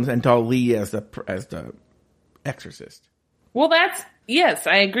moms, and Dali as the exorcist. Well, yes,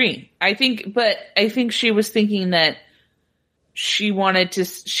 I agree. I think she was thinking that she wanted to,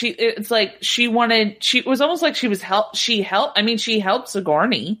 it was almost like she helped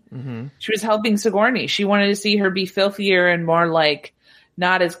Sigourney. Mm-hmm. She was helping Sigourney. She wanted to see her be filthier and more like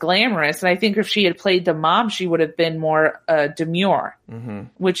not as glamorous. And I think if she had played the mom, she would have been more demure, mm-hmm.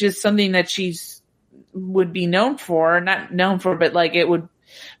 which is something that would be not known for, but like it would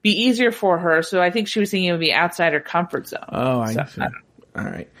be easier for her. So I think she was thinking it would be outside her comfort zone. Oh, I see. All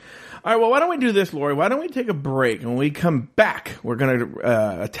right. All right, well, why don't we do this, Lori? Why don't we take a break? And when we come back, we're going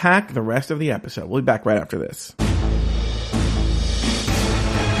to attack the rest of the episode. We'll be back right after this.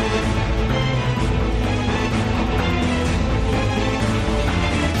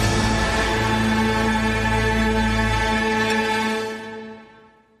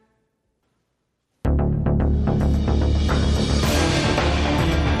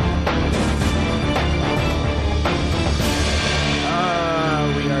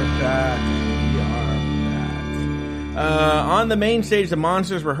 On the main stage, the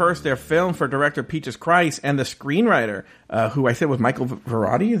monsters rehearsed their film for director Peaches Christ and the screenwriter, who I said was Michael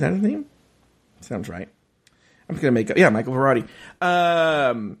Verratti. Is that his name? Sounds right. I'm just going to make up. Yeah, Michael Verratti.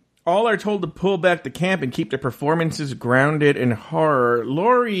 All are told to pull back the camp and keep their performances grounded in horror.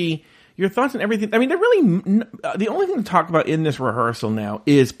 Lori, your thoughts on everything? I mean, they're really the only thing to talk about in this rehearsal now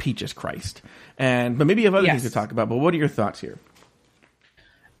is Peaches Christ, but maybe you have other things to talk about. But what are your thoughts here?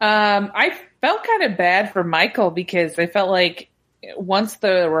 I felt kind of bad for Michael because I felt like once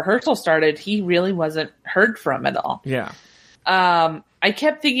the rehearsal started, he really wasn't heard from at all. Yeah. I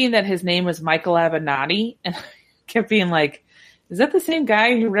kept thinking that his name was Michael Avenatti, and I kept being like, is that the same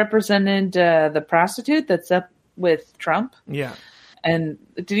guy who represented the prostitute that's up with Trump? Yeah. And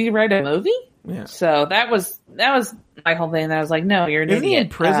did he write a movie? Yeah. So that was my whole thing. And I was like, no, you're an Isn't idiot. he in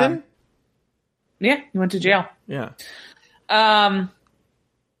prison? Yeah, he went to jail. Yeah.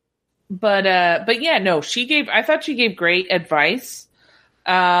 But yeah, no, I thought she gave great advice.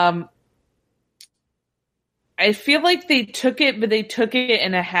 I feel like they took it, but they took it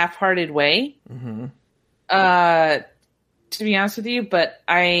in a half-hearted way. Mm-hmm. To be honest with you, but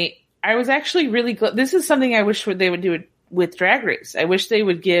I was actually really glad. This is something I wish they would do with Drag Race. I wish they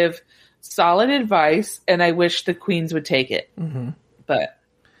would give solid advice, and I wish the queens would take it. Mm-hmm. But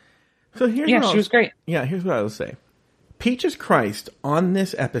so she was great. Yeah, here's what I will say. Peaches Christ on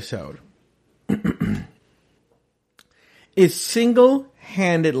this episode is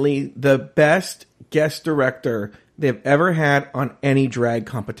single-handedly the best guest director they've ever had on any drag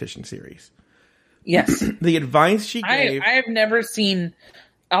competition series. Yes. The advice she gave... I have never seen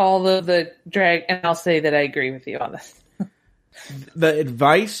all of the drag, and I'll say that I agree with you on this. The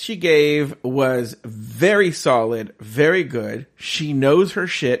advice she gave was very solid, very good. She knows her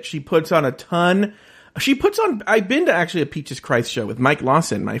shit. She puts on a ton... I've been to actually a Peaches Christ show with Mike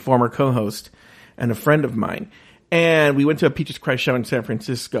Lawson, my former co-host and a friend of mine. And we went to a Peaches Christ show in San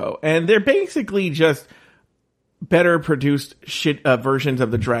Francisco. And they're basically just better produced versions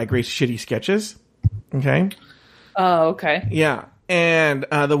of the Drag Race shitty sketches. Okay? Oh, okay. Yeah. And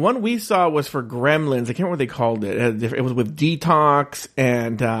the one we saw was for Gremlins. I can't remember what they called it. It was with Detox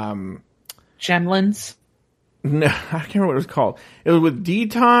and... Gemlins? No, I can't remember what it was called. It was with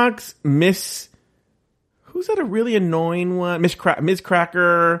Detox, Miss... Who's that a really annoying one? Miss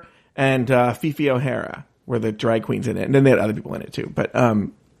Cracker and Fifi O'Hara were the drag queens in it. And then they had other people in it too.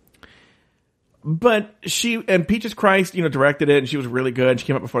 But she, and Peaches Christ, directed it, and she was really good. She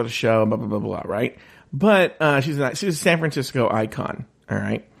came up before the show, blah, blah, blah, blah, right? But she's a San Francisco icon, all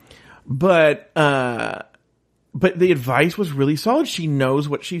right? But the advice was really solid. She knows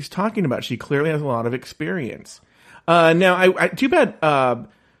what she's talking about. She clearly has a lot of experience. Now, too bad...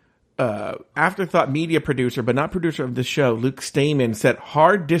 afterthought media producer, but not producer of the show, Luke Stamen, said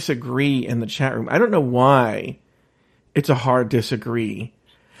hard disagree in the chat room. I don't know why it's a hard disagree.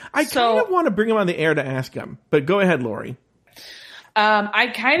 I kind of want to bring him on the air to ask him, but go ahead, Lori.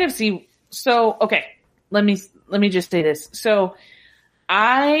 I kind of see. So, okay, let me just say this. So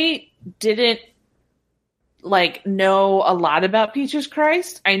I didn't know a lot about Peaches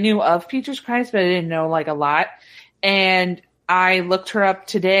Christ. I knew of Peaches Christ, but I didn't know a lot. And I looked her up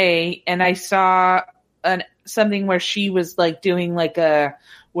today, and I saw something where she was doing where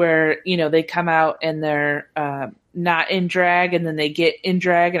they come out and they're not in drag, and then they get in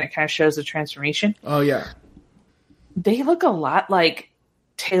drag, and it kind of shows the transformation. Oh yeah, they look a lot like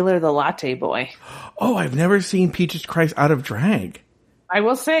Taylor the Latte Boy. Oh, I've never seen Peaches Christ out of drag. I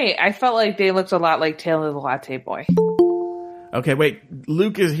will say, I felt like they looked a lot like Taylor the Latte Boy. Okay, wait.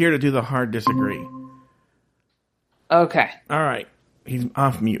 Luke is here to do the hard disagree. Okay. All right. He's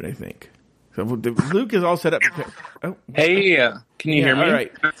off mute, I think. So Luke is all set up. Oh, hey, can you hear me? All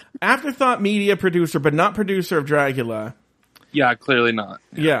right. Afterthought media producer, but not producer of Dragula. Yeah, clearly not.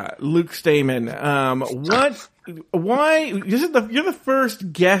 Yeah, Luke Stamen. Why? You're the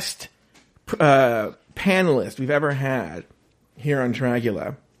first guest panelist we've ever had here on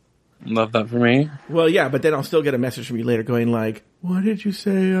Dragula. Love that for me. Well, yeah, but then I'll still get a message from you later going "Why did you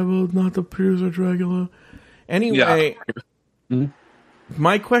say I was not the producer of Dragula?" Anyway,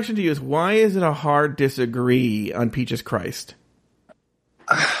 My question to you is, why is it a hard disagree on Peaches Christ?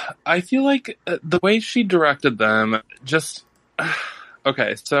 I feel like the way she directed them just...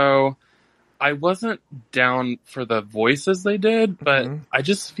 Okay, so I wasn't down for the voices they did, but I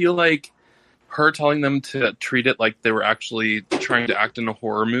just feel like her telling them to treat it like they were actually trying to act in a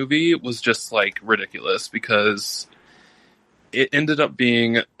horror movie was just ridiculous, because it ended up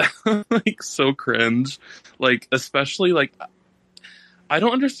being so cringe. Especially I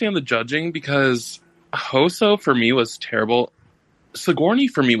don't understand the judging, because Hoso for me was terrible. Sigourney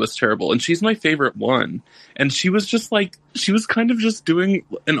for me was terrible, and she's my favorite one. And she was just like, she was kind of just doing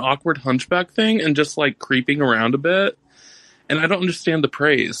an awkward hunchback thing and just like creeping around a bit. And I don't understand the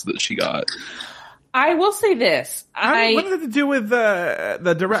praise that she got. I will say this. What did it have to do with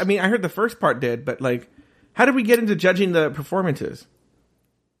the direct? I mean, I heard the first part did, but like, how did we get into judging the performances?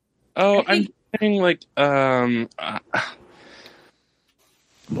 Oh, I'm saying like,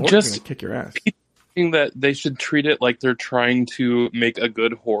 just kick your ass. That they should treat it like they're trying to make a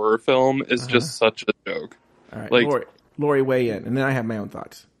good horror film is just such a joke. All right, like, Lori, weigh in, and then I have my own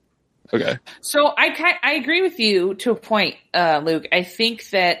thoughts. Okay. So I agree with you to a point, Luke. I think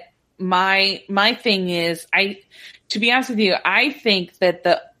that my thing is, to be honest with you, I think that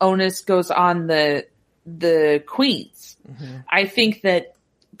the onus goes on the queens. Mm-hmm. I think that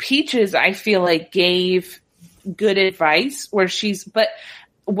Peaches, I feel like, gave good advice but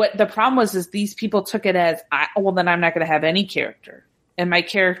what the problem was is these people took it as, well, then I'm not going to have any character. And my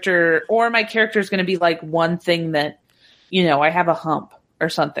character is going to be like one thing that, I have a hump or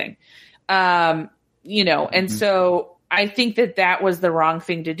something. And so I think that was the wrong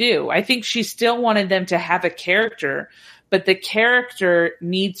thing to do. I think she still wanted them to have a character, but the character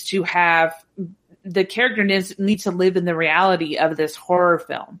needs to live in the reality of this horror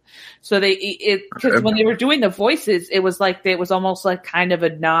film. So because when they were doing the voices, it was almost like kind of a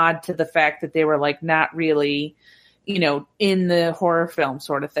nod to the fact that they were like not really, in the horror film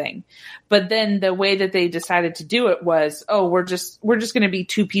sort of thing. But then the way that they decided to do it was, we're just going to be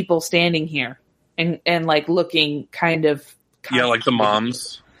two people standing here and like looking kind of like the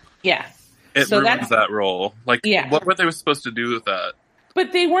moms. Yeah. It ruins that role. Like, what were they supposed to do with that?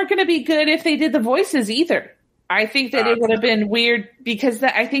 But they weren't going to be good if they did the voices either. I think that it would have been weird because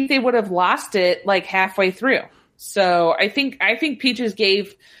I think they would have lost it like halfway through. So I think Peaches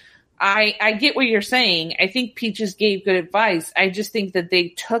gave, I get what you're saying. I think Peaches gave good advice. I just think that they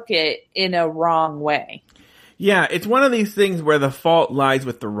took it in a wrong way. Yeah, it's one of these things where the fault lies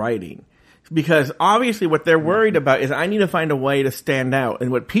with the writing. Because obviously what they're worried about is I need to find a way to stand out.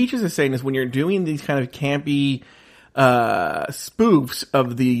 And what Peaches is saying is when you're doing these kind of campy spoofs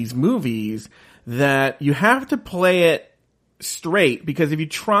of these movies, that you have to play it straight, because if you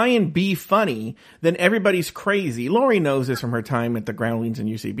try and be funny, then everybody's crazy. Lori knows this from her time at the Groundlings and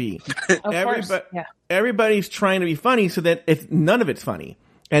UCB. Everybody's trying to be funny, so that none of it's funny,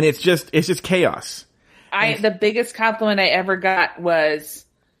 and it's just chaos. The biggest compliment I ever got was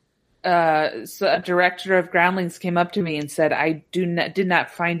so a director of Groundlings came up to me and said, "I did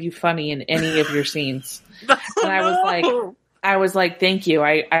not find you funny in any of your scenes." And I was like, thank you.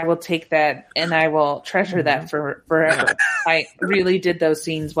 I will take that and I will treasure that forever. I really did those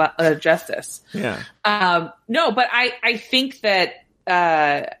scenes justice. Yeah. No, but I think that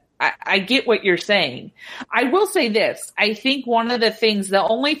I get what you're saying. I will say this. I think the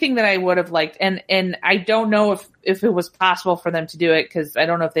only thing that I would have liked, and I don't know if it was possible for them to do it because I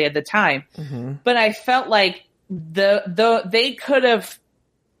don't know if they had the time, but I felt like the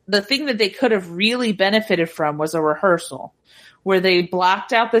thing that they could have really benefited from was a rehearsal where they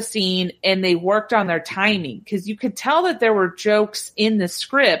blocked out the scene and they worked on their timing, because you could tell that there were jokes in the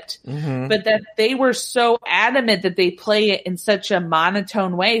script, but that they were so adamant that they play it in such a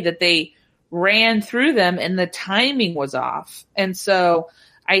monotone way that they ran through them and the timing was off. And so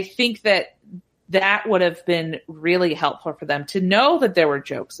I think that would have been really helpful for them to know that there were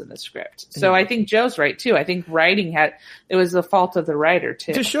jokes in the script. So I think Joe's right too. I think it was the fault of the writer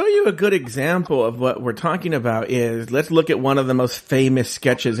too. To show you a good example of what we're talking about is, let's look at one of the most famous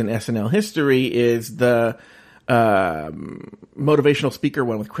sketches in SNL history is the motivational speaker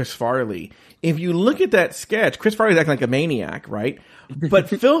one with Chris Farley. If you look at that sketch, Chris Farley's acting like a maniac, right? But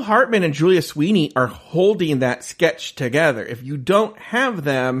Phil Hartman and Julia Sweeney are holding that sketch together. If you don't have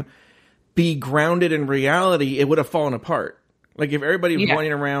them be grounded in reality, it would have fallen apart. Like if everybody was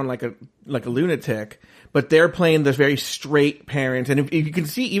running around like a lunatic, but they're playing this very straight parents. And if you can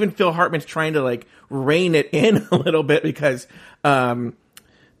see, even Phil Hartman's trying to like rein it in a little bit because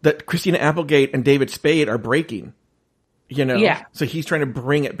that Christina Applegate and David Spade are breaking, so he's trying to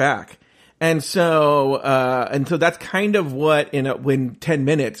bring it back. And so that's kind of what when 10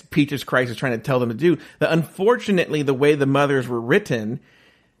 minutes Peaches Christ is trying to tell them to do. Unfortunately, the way the mothers were written,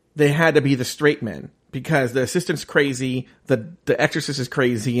 they had to be the straight men because the assistant's crazy, the exorcist is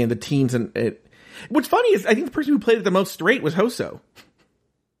crazy, and the teens and it. What's funny is I think the person who played it the most straight was Hoso.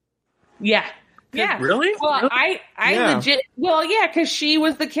 Yeah. Yeah. Really? Well, I legit. Well, yeah, because she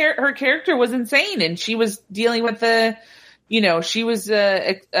was her character was insane, and she was dealing with she was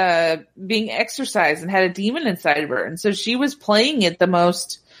being exorcised and had a demon inside of her, and so she was playing it the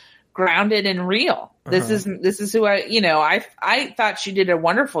most grounded and real. This is who I thought she did a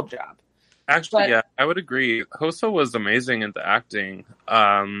wonderful job. Actually, yeah, I would agree. Hoso was amazing at the acting.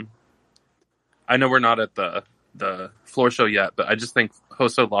 I know we're not at the floor show yet, but I just think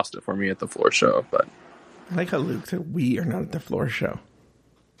Hoso lost it for me at the floor show. But I like how Luke said we are not at the floor show.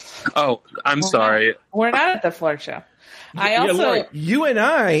 Oh, I'm sorry. We're not at the floor show. Lori, you and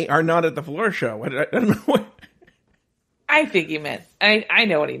I are not at the floor show. I don't know what. I think he meant. I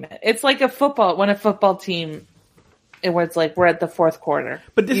know what he meant. It's like a football team. Where it's like we're at the fourth quarter.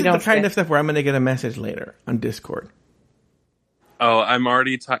 But this is the kind of stuff where I'm going to get a message later on Discord. Oh, I'm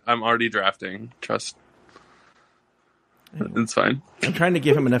already drafting. Trust. It's fine. I'm trying to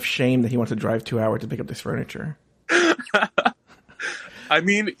give him enough shame that he wants to drive 2 hours to pick up this furniture. I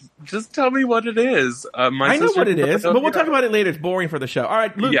mean, just tell me what it is. I know what it is, but we'll talk about it later. It's boring for the show. All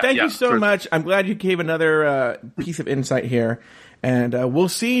right, Luke, thank you so much. I'm glad you gave another piece of insight here. And we'll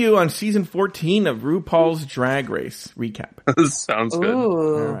see you on season 14 of RuPaul's Drag Race recap. Sounds good.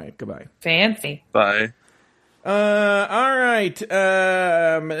 Ooh, all right, goodbye. Fancy. Bye. All right. We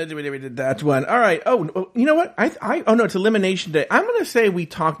did that one. All right. Oh, you know what? It's Elimination Day. I'm going to say we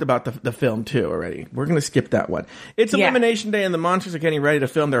talked about the film too already. We're going to skip that one. It's Elimination Day and the monsters are getting ready to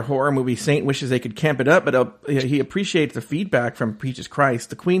film their horror movie. Saint wishes they could camp it up, but he appreciates the feedback from Peaches Christ.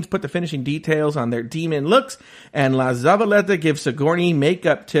 The queens put the finishing details on their demon looks, and La Zavaleta gives Sigourney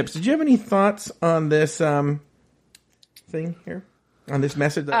makeup tips. Did you have any thoughts on this thing here? On this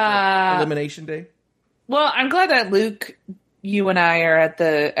message of Elimination Day? Well, I'm glad that Luke, you and I are at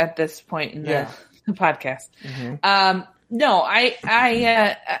this point in the podcast. Mm-hmm. No, I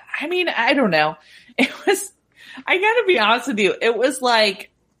mean, I don't know. It was, I gotta be honest with you. It was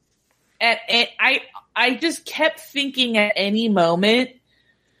like, I just kept thinking at any moment,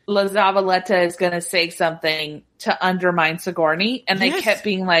 La Zavaleta is going to say something to undermine Sigourney. And I kept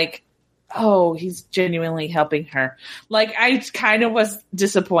being like, oh, he's genuinely helping her. Like, I kind of was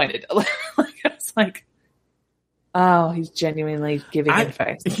disappointed. Like, I was like, oh, he's genuinely giving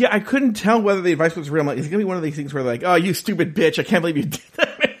advice. Yeah, I couldn't tell whether the advice was real. Like, it's going to be one of these things where like, oh, you stupid bitch, I can't believe you did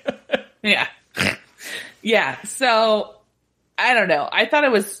that. Yeah. Yeah. So, I don't know. I thought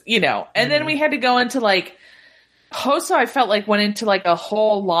it was, and then we had to go into like, Hoso, I felt like went into like a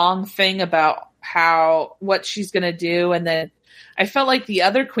whole long thing about what she's going to do. And then I felt like the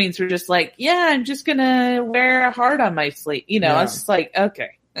other queens were just like, yeah, I'm just going to wear a heart on my sleeve. I was just like,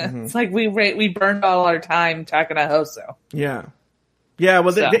 okay. Mm-hmm. It's like we burned all our time talking to Hoso. Yeah. Yeah,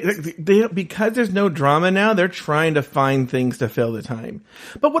 well, they, because there's no drama now, they're trying to find things to fill the time.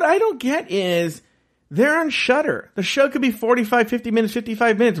 But what I don't get is they're on Shudder. The show could be 45, 50 minutes,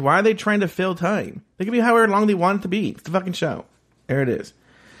 55 minutes. Why are they trying to fill time? They could be however long they want it to be. It's the fucking show. There it is.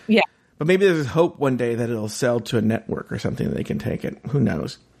 Yeah. But maybe there's hope one day that it'll sell to a network or something that they can take it. Who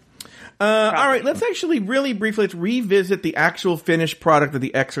knows? All right, let's actually really briefly revisit the actual finished product of the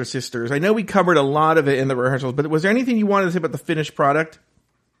Exorsisters. I know we covered a lot of it in the rehearsals, but was there anything you wanted to say about the finished product?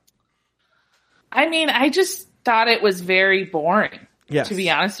 I mean, I just thought it was very boring. Yes. To be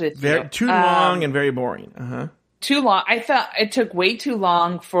honest with you. Too long and very boring. Uh-huh. Too long. I thought it took way too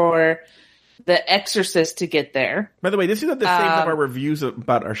long for the Exorcist to get there. By the way, this is not the same as our reviews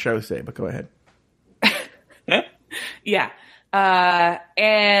about our show say, but go ahead. Yeah.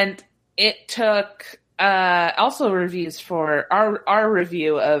 And it took also reviews for our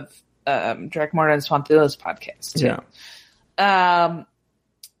review of Drag Morton and Swanthillo's podcast too. Yeah.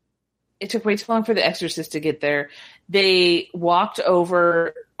 It took way too long for the Exorcist to get there. They walked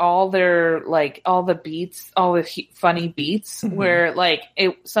over all their all the beats, all the funny beats, mm-hmm. where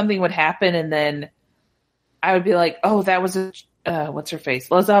something would happen, and then I would be like, "Oh, that was what's her face?"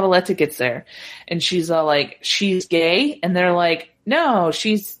 La Zavaleta gets there, and she's all like, "She's gay," and they're like, "No,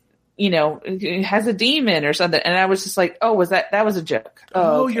 she's." Has a demon or something. And I was just like, oh, that was a joke.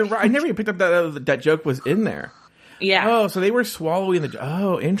 Oh, okay. You're right. I never even picked up that joke was in there. Yeah. Oh, so they were swallowing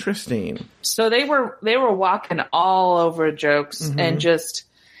oh, interesting. So they were walking all over jokes, mm-hmm. and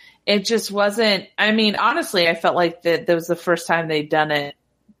it just wasn't, I mean, honestly, I felt like that was the first time they'd done it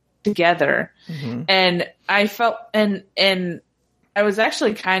together. Mm-hmm. And I felt, and I was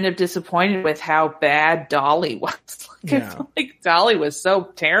actually kind of disappointed with how bad Dolly was. I felt like Dolly was so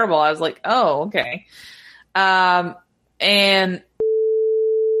terrible. I was like, oh, okay. And kind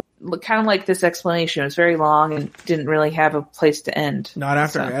of like this explanation. It was very long and didn't really have a place to end. Not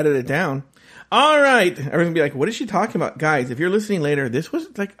after I edited it down. All right. Everyone's going to be like, what is she talking about? Guys, if you're listening later, this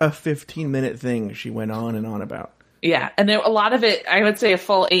was like a 15-minute thing she went on and on about. Yeah. And a lot of it, I would say a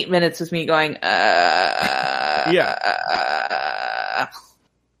full 8 minutes was me going,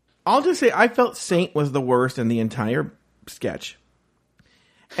 I'll just say I felt Saint was the worst in the entire sketch.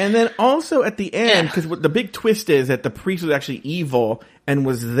 And then also at the end, because the big twist is that the priest was actually evil and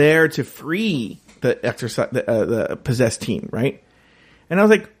was there to free the the possessed team, right? And I was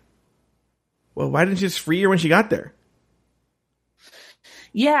like, well, why didn't you just free her when she got there?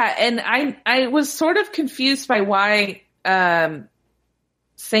 Yeah, and I was sort of confused by why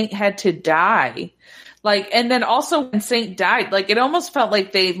Saint had to die. Like, and then also when Saint died, like, it almost felt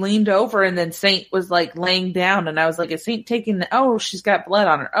like they leaned over and then Saint was like laying down, and I was like, is Saint taking oh, she's got blood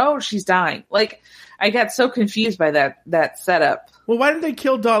on her. Oh, she's dying. Like, I got so confused by that setup. Well, why didn't they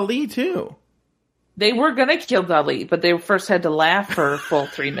kill Dali too? They were gonna kill Dali, but they first had to laugh for a full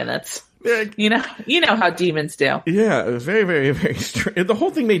 3 minutes. You know how demons do. Yeah, it was very, very, very strange. The whole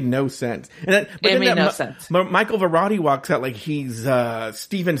thing made no sense. And it made no sense. Michael Verratti walks out like he's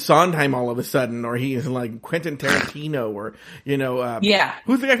Stephen Sondheim all of a sudden, or he's like Quentin Tarantino, or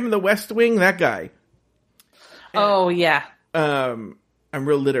who's the guy from The West Wing? That guy. Oh yeah. I'm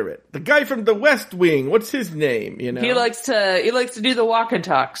real literate. The guy from The West Wing. What's his name? You know, he likes to do the walk and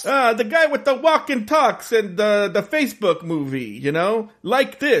talks. The guy with the walk and talks and the Facebook movie. You know,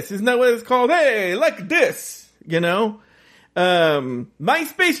 like this. Isn't that what it's called? Hey, like this. You know, my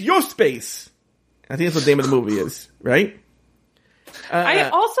space, your space. I think that's what the name of the movie is, right? I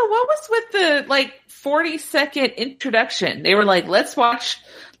also, what was with the 40-second introduction? They were like, let's watch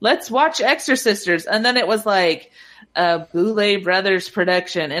Exorsisters, and then it was like, Boulay Brothers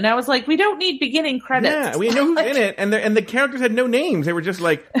production, and I was like, we don't need beginning credits. Yeah, we know who's in it, and the characters had no names. They were just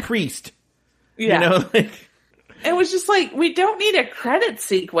like priest. Yeah, you know, it was just like, we don't need a credit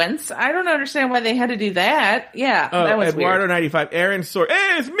sequence. I don't understand why they had to do that. Yeah, that was Eduardo weird. 95, Aaron Sorkin.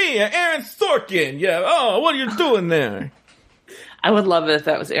 Hey, it's me, Aaron Sorkin. Yeah. Oh, what are you doing there? I would love it if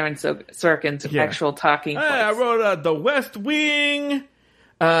that was Aaron Sorkin's actual talking voice. I wrote The West Wing.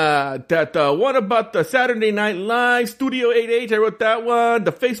 That one about the Saturday Night Live, Studio 88, I wrote that one.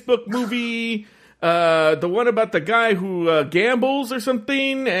 The Facebook movie, the one about the guy who gambles or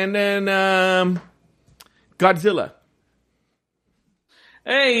something, and then Godzilla.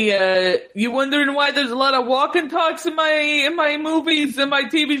 Hey, you wondering why there's a lot of walk and talks in my movies and my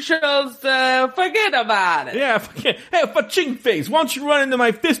TV shows? Forget about it. Yeah, forget. Hey, for ching face, why don't you run into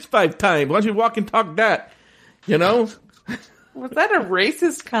my fist 5 times? Why don't you walk and talk that? You know? Was that a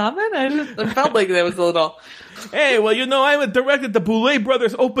racist comment? I felt like that was a little... Hey, well, I directed the Boulay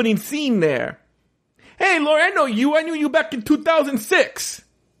Brothers opening scene there. Hey, Lori, I know you. I knew you back in 2006.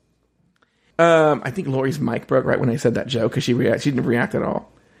 I think Lori's mic broke right when I said that joke, because she didn't react at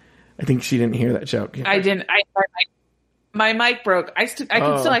all. I think she didn't hear that joke. Yeah. I didn't. My mic broke. I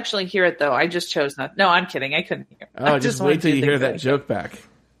can still actually hear it, though. I just chose not... No, I'm kidding. I couldn't hear it. Oh, just wait till you hear that joke back.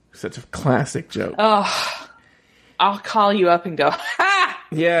 Such a classic joke. Oh... I'll call you up and go, ha!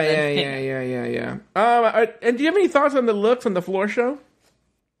 Yeah. And do you have any thoughts on the looks on the floor show?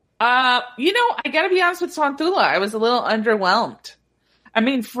 I gotta be honest with Swantula. I was a little underwhelmed. I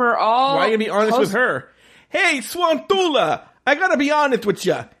mean, for all... Why are you gonna be honest with her? Hey, Swantula! I gotta be honest with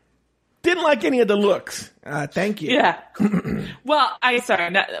you. Didn't like any of the looks. Thank you. Yeah. Well,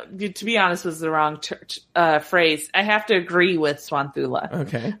 to be honest was the wrong phrase. I have to agree with Swantula.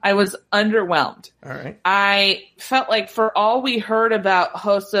 Okay. I was underwhelmed. All right. I felt like for all we heard about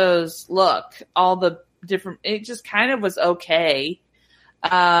Hosso's look, all the different, it just kind of was okay.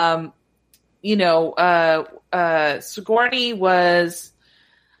 Sigourney was,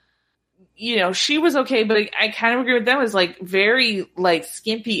 she was okay, but I kind of agree with them. It was very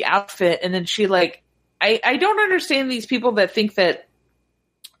skimpy outfit. And then she I don't understand these people that think that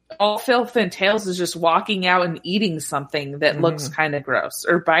all Filth and Tales is just walking out and eating something that looks kind of gross,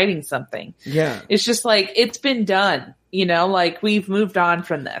 or biting something. Yeah. It's just it's been done, we've moved on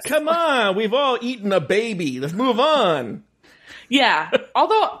from this. Come on. We've all eaten a baby. Let's move on. Yeah.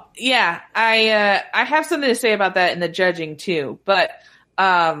 Although, yeah, I have something to say about that in the judging too, but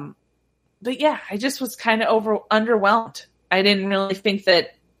yeah, I just was kind of underwhelmed. I didn't really think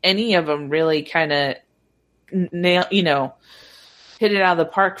that any of them really kind of hit it out of the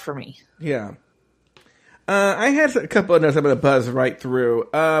park for me. Yeah. I had a couple of notes I'm going to buzz right through.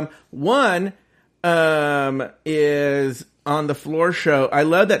 One is on the floor show. I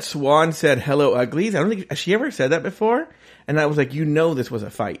love that Swan said, "Hello, Uglies." I don't think, has she ever said that before? And I was like, this was a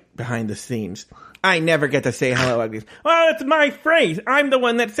fight behind the scenes. I never get to say hello, Uglies. Well, it's my phrase. I'm the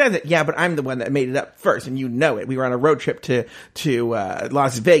one that says it. Yeah, but I'm the one that made it up first, and you know it. We were on a road trip to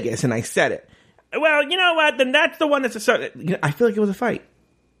Las Vegas, and I said it. Well, you know what? Then that's the one that's I feel like it was a fight.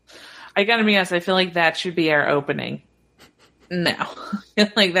 I gotta be honest. I feel like that should be our opening. No,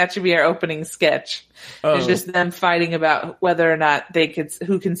 that should be our opening sketch. Oh. It's just them fighting about whether or not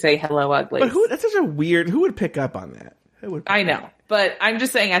who can say hello, Uglies. But that's such a weird. Who would pick up on that? I know. But I'm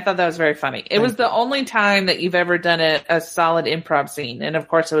just saying, I thought that was very funny. It was the only time that you've ever done a solid improv scene. And of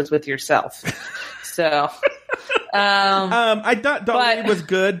course it was with yourself. So, I thought Dali was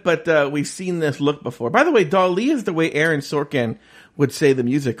good, but we've seen this look before. By the way, Dali is the way Aaron Sorkin would say the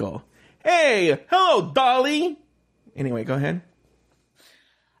musical. Hey, hello, Dali. Anyway, go ahead.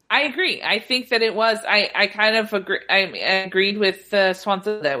 I agree. I think that it was. I kind of agree. I agreed with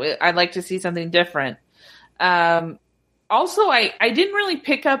Swanson that I'd like to see something different. Also, I didn't really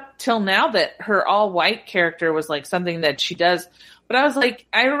pick up till now that her all white character was like something that she does. But I was like,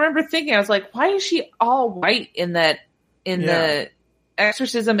 I remember thinking, I was like, why is she all white in the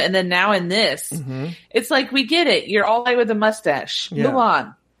Exorcism and then now in this? Mm-hmm. It's like, we get it. You're all white with a mustache. Yeah. Move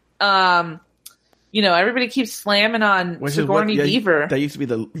on. Everybody keeps slamming on Sigourney Beaver. That used to be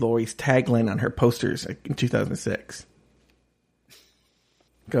the Laurie's tagline on her posters in 2006.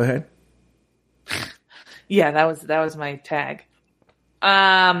 Go ahead. Yeah, that was my tag.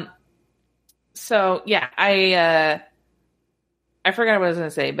 So yeah, I forgot what I was going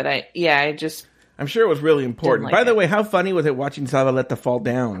to say, but I'm sure it was really important. By the way, how funny was it watching Zavaleta fall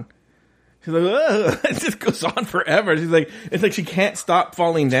down? She's like, ugh. It just goes on forever. She's like, it's like she can't stop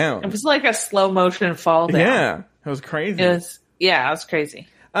falling down. It was like a slow motion fall down. Yeah, it was crazy. It was crazy.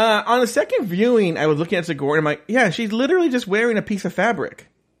 On the second viewing, I was looking at Sigourney. I'm like, yeah, she's literally just wearing a piece of fabric.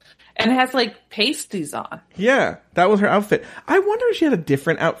 And it has like pasties on. Yeah, that was her outfit. I wonder if she had a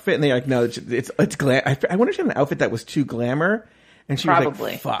different outfit, and they're like, no, it's glam. I wonder if she had an outfit that was too glamour, and she was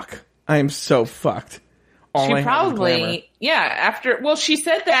like, fuck, I am so fucked. She probably, she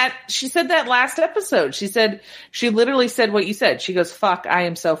said that last episode. She literally said what you said. She goes, fuck, I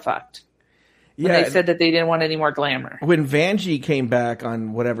am so fucked. When they said that they didn't want any more glamour. When Vanjie came back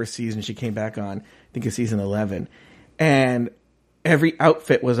on whatever season she came back on, I think it's season 11, and every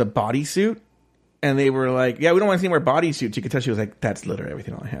outfit was a bodysuit, and they were like, yeah, we don't want to see more bodysuits. You could tell she was like, that's literally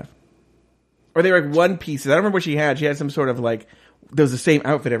everything all I have. Or they were like one pieces. I don't remember what she had. She had some sort of like, there was the same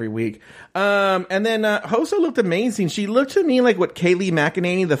outfit every week. And then Hoso looked amazing. She looked to me like what Kayleigh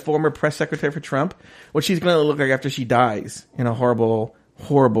McEnany, the former press secretary for Trump, what she's going to look like after she dies in a horrible,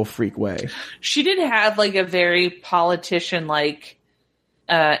 horrible freak way. She did have like a very politician-like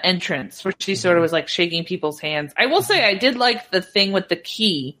entrance where she sort of was like shaking people's hands. I will say I did like the thing with the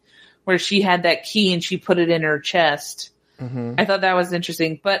key where she had that key and she put it in her chest. Mm-hmm. I thought that was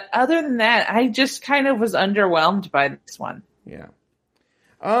interesting. But other than that, I just kind of was underwhelmed by this one. Yeah.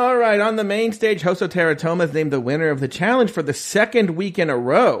 All right, on the main stage, Hoso Teratoma is named the winner of the challenge for the second week in a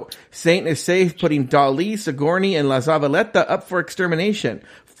row. Satan is safe, putting Dali, Sigourney, and La Zavaleta up for extermination.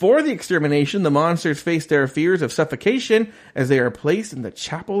 For the extermination, the monsters face their fears of suffocation as they are placed in the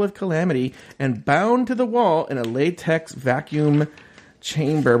Chapel of Calamity and bound to the wall in a latex vacuum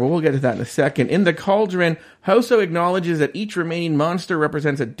chamber, but we'll get to that in a second. In the cauldron, Hoso acknowledges that each remaining monster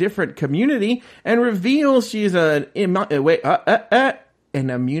represents a different community and reveals she is an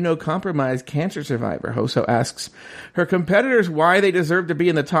immunocompromised cancer survivor. Hoso asks her competitors why they deserve to be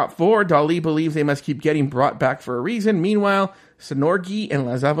in the top 4. Dali believes they must keep getting brought back for a reason. Meanwhile, Sonorgi and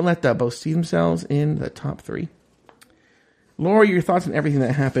La Zavaleta both see themselves in the top 3. Laura, your thoughts on everything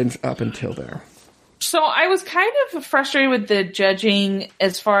that happens up until there? So I was kind of frustrated with the judging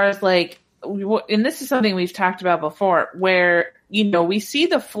as far as like, and this is something we've talked about before, where, we see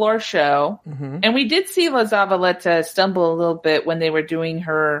the floor show, mm-hmm. and we did see La Zavaleta stumble a little bit when they were doing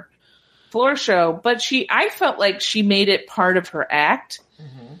her floor show, but I felt like she made it part of her act.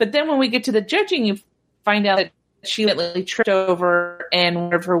 Mm-hmm. But then when we get to the judging, you find out that she literally tripped over and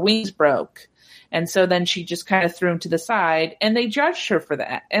one of her wings broke. And so then she just kind of threw him to the side, and they judged her for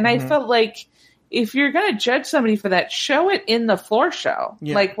that. And mm-hmm. I felt like, if you're going to judge somebody for that, show it in the floor show.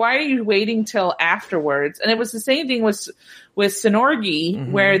 Yeah. Like, why are you waiting till afterwards? And it was the same thing with Sonorgi,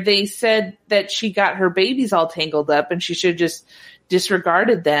 mm-hmm. where they said that she got her babies all tangled up and she should have just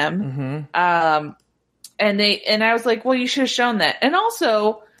disregarded them. Mm-hmm. And I was like, well, you should have shown that. And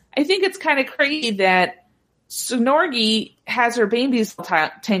also, I think it's kind of crazy that Sonorgi has her babies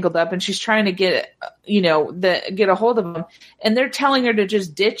tangled up and she's trying to get a hold of them, and they're telling her to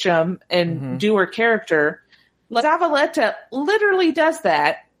just ditch them and mm-hmm. do her character. La Zavaleta literally does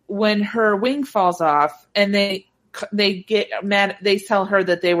that when her wing falls off, and they get mad. They tell her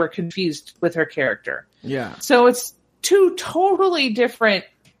that they were confused with her character. Yeah. So it's two totally different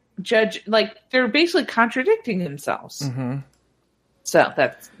like they're basically contradicting themselves. Mm-hmm. So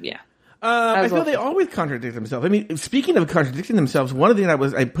that's, yeah. I feel they always contradict themselves. I mean, speaking of contradicting themselves, one of the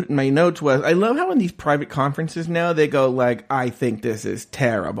things I put in my notes was, I love how in these private conferences now, they go like, I think this is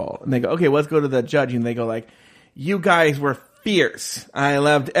terrible. And they go, okay, let's go to the judge. And they go like, you guys were fierce. I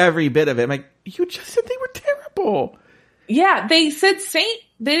loved every bit of it. I'm like, you just said they were terrible. Yeah, they said Saint.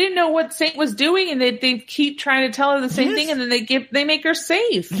 They didn't know what Saint was doing, and they keep trying to tell her the same thing, and then they make her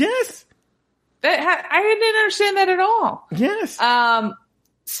safe. Yes. I didn't understand that at all. Yes.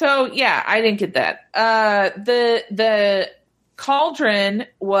 So yeah, I didn't get that. The cauldron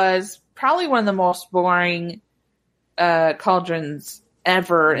was probably one of the most boring cauldrons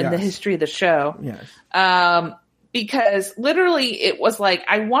ever in the history of the show. Yes. Because literally it was like,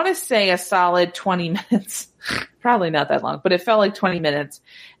 I want to say a solid 20 minutes, probably not that long, but it felt like 20 minutes.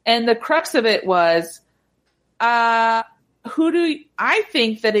 And the crux of it was, I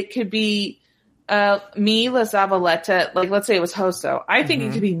think that it could be me, La Zavaleta, like let's say it was Hoso. I think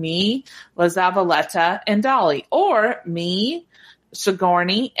it could be me, La Zavaleta, and Dolly. Or me,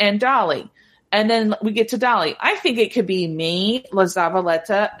 Sigourney, and Dolly. And then we get to Dolly. I think it could be me, La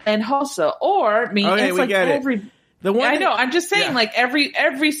Zavaleta, and Hoso. Or me. Okay, it's we like get every. it. The one I know. I'm just saying, like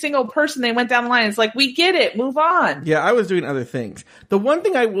every single person they went down the line. It's like, we get it. Move on. Yeah, I was doing other things. The one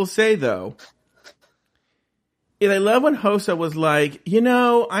thing I will say though, is I love when Hosa was like,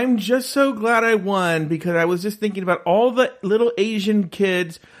 I'm just so glad I won because I was just thinking about all the little Asian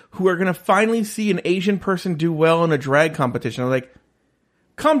kids who are going to finally see an Asian person do well in a drag competition. I'm like,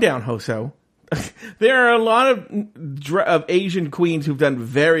 calm down, Hoso. There are a lot of Asian queens who've done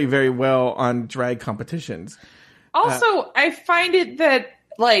very, very well on drag competitions. Also, I find it that,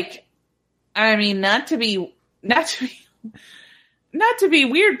 like, I mean, not to be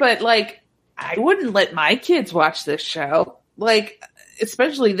weird, but like, I wouldn't let my kids watch this show. Like,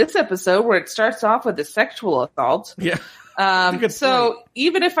 especially this episode where it starts off with a sexual assault. Yeah. So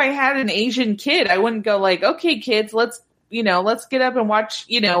even if I had an Asian kid, I wouldn't go like, okay, kids, let's get up and watch,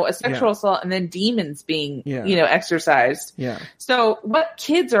 a sexual assault and then demons being, exercised. Yeah. So what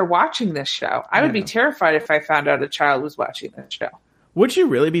kids are watching this show? I would be terrified if I found out a child was watching this show. Would you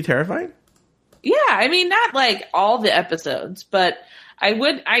really be terrified? Yeah. I mean, not like all the episodes, but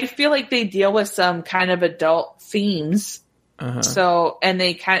I feel like they deal with some kind of adult themes. So, and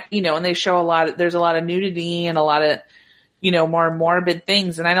they and they show there's a lot of nudity and a lot of, more morbid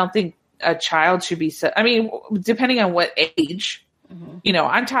things. And I don't think a child should be depending on what age,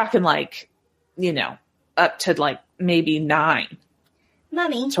 I'm talking like, up to like maybe 9.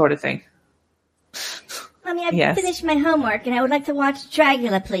 Mommy. Sort of thing. Mommy, I've finished my homework and I would like to watch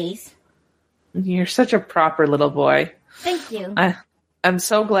Dragula, please. You're such a proper little boy. Thank you. I'm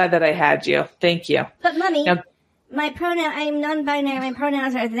so glad that I had you. Thank you. But Mommy, I'm non-binary. My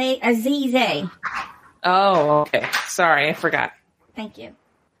pronouns are they. Oh, okay. Sorry, I forgot. Thank you.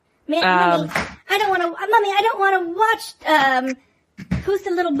 Mommy, I don't want to watch, who's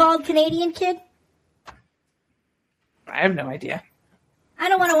the little bald Canadian kid? I have no idea. I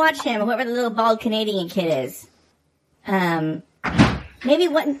don't want to watch him, whoever the little bald Canadian kid is. Maybe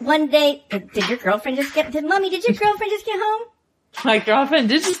one day, did your girlfriend just get home? My girlfriend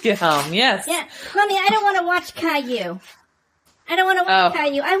did just get home, yes. Yeah. Mommy, I don't want to watch Caillou.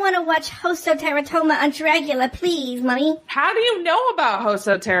 Caillou. I want to watch Hoso Teratoma on Dragula, please, Mommy. How do you know about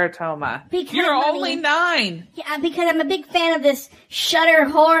Hoso Teratoma? Because, you're Mommy, only 9. Yeah, because I'm a big fan of this Shudder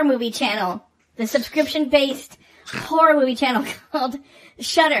horror movie channel. The subscription-based horror movie channel called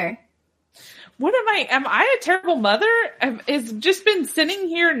Shudder. What am I a terrible mother? Has just been sitting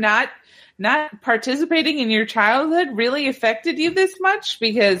here not participating in your childhood really affected you this much?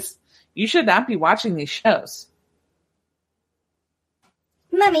 Because you should not be watching these shows.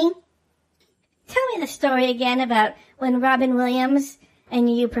 Mommy, tell me the story again about when Robin Williams and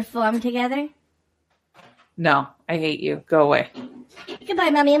you performed together. No, I hate you. Go away. Goodbye,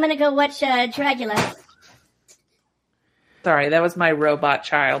 Mommy. I'm going to go watch Dragula. Sorry, that was my robot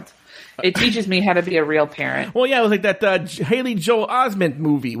child. It teaches me how to be a real parent. Well, yeah, it was like that Haley Joel Osment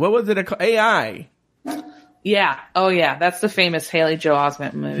movie. What was it? AI. Yeah. Oh, yeah. That's the famous Haley Joel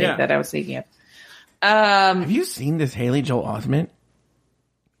Osment movie that I was thinking of. Have you seen this Haley Joel Osment?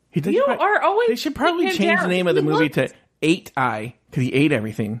 They should probably change the name of the movie to 8i because he ate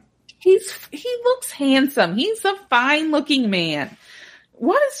everything. He looks handsome. He's a fine-looking man.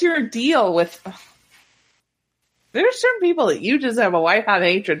 What is your deal with? There are certain people that you just have a white-hot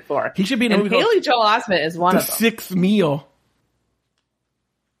hatred for. He should be in a movie Haley Joel Osment is one of them. The Sixth Meal.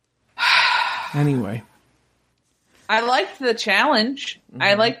 Anyway. I liked the challenge. Mm-hmm.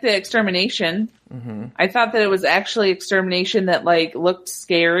 I liked the extermination. Mm-hmm. I thought that it was actually extermination that like looked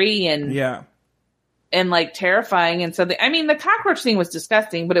scary and like terrifying and something. I mean, the cockroach thing was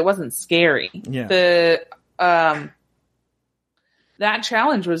disgusting, but it wasn't scary. Yeah. That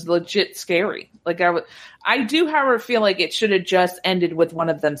challenge was legit scary. Like I do, however, feel like it should have just ended with one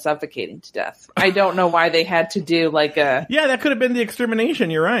of them suffocating to death. I don't know why they had to do like a... Yeah, that could have been the extermination.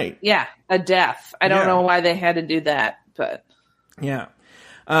 You're right. Yeah, a death. I don't know why they had to do that, but yeah.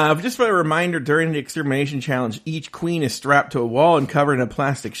 Just for a reminder, during the extermination challenge, each queen is strapped to a wall and covered in a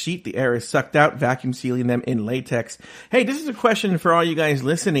plastic sheet. The air is sucked out, vacuum sealing them in latex. Hey, this is a question for all you guys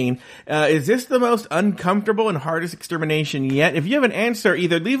listening. Is this the most uncomfortable and hardest extermination yet? If you have an answer,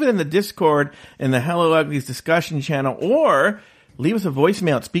 either leave it in the Discord in the Hello Uglies discussion channel, or leave us a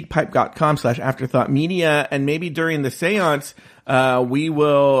voicemail at speakpipe.com/afterthoughtmedia, and maybe during the seance, we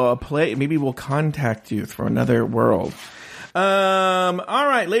will maybe we'll contact you for another world. All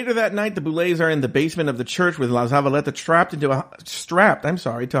right. Later that night, the Boulets are in the basement of the church with La Zavaleta strapped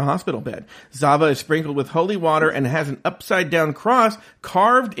to a hospital bed. Zava is sprinkled with holy water and has an upside down cross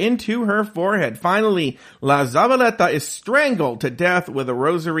carved into her forehead. Finally, La Zavaleta is strangled to death with a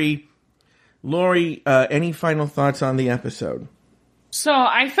rosary. Lori, any final thoughts on the episode? So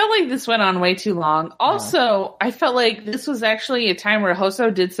I felt like this went on way too long. Also, I felt like this was actually a time where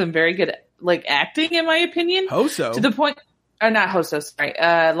Hoso did some very good acting, in my opinion. Hoso? To the point... not Hoso, sorry.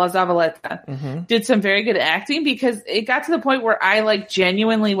 La Zavaleta did some very good acting, because it got to the point where I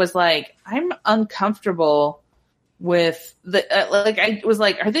genuinely was like, I'm uncomfortable with I was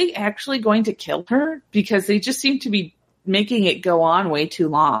like, are they actually going to kill her? Because they just seem to be making it go on way too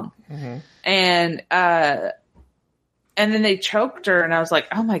long. And then they choked her, and I was like,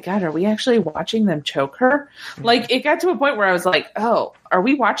 oh my God, are we actually watching them choke her? It got to a point where I was like, oh, are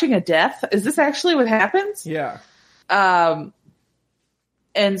we watching a death? Is this actually what happens? Yeah. And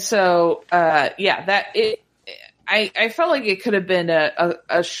so, I felt like it could have been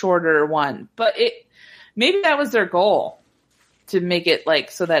a shorter one, but maybe that was their goal, to make it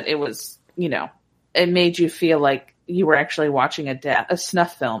so that it was, it made you feel like you were actually watching a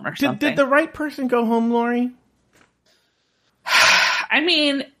snuff film or something. Did the right person go home, Lori? I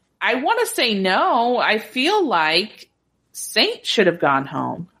mean, I want to say no. I feel like Saint should have gone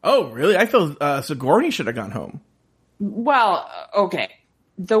home. Oh, really? I feel Sigourney should have gone home. Well, okay.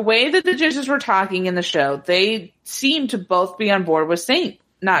 The way that the judges were talking in the show, they seemed to both be on board with Saint,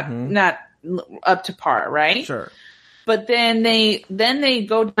 not up to par, right? Sure. But then they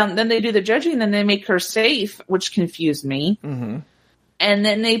go down, then they do the judging, and then they make her safe, which confused me. And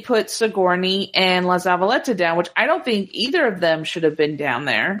then they put Sigourney and La Zavaleta down, which I don't think either of them should have been down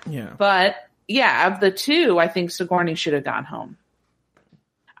there. Yeah. But yeah, of the two, I think Sigourney should have gone home.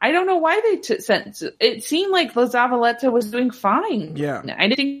 I don't know why they sent. It seemed like La Zavaleta was doing fine. Yeah. I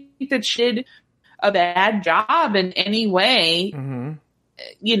didn't think that she did a bad job in any way. I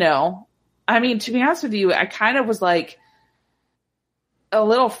mean, to be honest with you, I kind of was a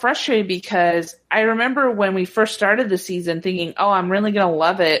little frustrated, because I remember when we first started the season thinking, oh, I'm really going to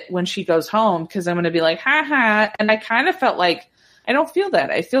love it when she goes home, because I'm going to be like, ha ha. And I kind of felt like, I don't feel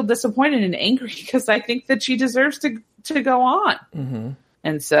that. I feel disappointed and angry, because I think that she deserves to go on.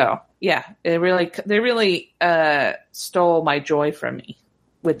 And so, yeah, they really stole my joy from me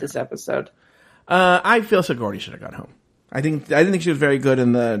with this episode. I feel Sigourney should have gone home. I didn't think she was very good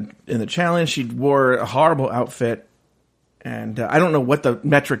in the challenge. She wore a horrible outfit, and I don't know what the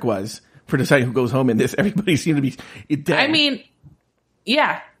metric was for deciding who goes home in this. Everybody seemed to be dead. I mean,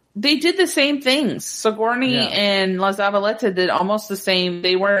 yeah, they did the same things. Sigourney and La Zavaleta did almost the same.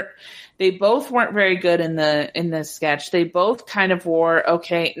 They both weren't very good in the sketch. They both kind of wore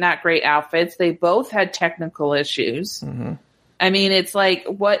not great outfits. They both had technical issues. I mean, it's like,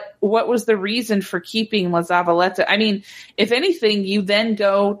 what was the reason for keeping La Zavaleta? I mean, if anything, you then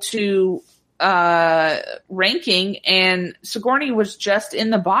go to ranking, and Sigourney was just in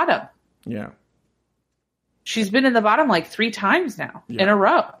the bottom. Yeah. She's been in the bottom 3 times now in a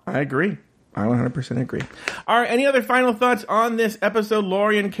row. I agree. I 100% agree. All right, any other final thoughts on this episode,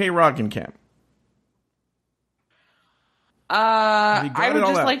 Lori and K. Roggenkamp? I would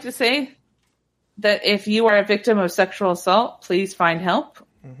just like to say that if you are a victim of sexual assault, please find help.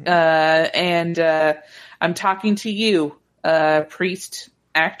 And I'm talking to you, priest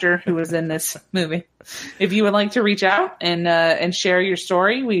actor who was in this movie. If you would like to reach out and share your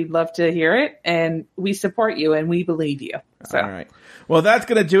story, we'd love to hear it, and we support you and we believe you. So. All right. Well, that's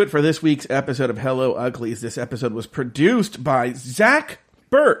going to do it for this week's episode of Hello Uglies. This episode was produced by Zach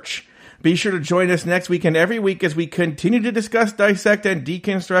Birch. Be sure to join us next week and every week as we continue to discuss, dissect, and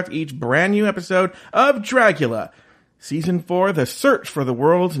deconstruct each brand new episode of Dragula. Season 4, The Search for the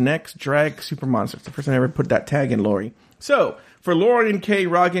World's Next Drag Super Monster. It's the first time I ever put that tag in, Lori. So, for Lori and K.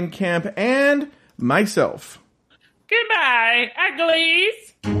 Roggenkamp and myself. Goodbye,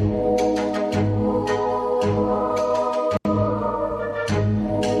 Uglies!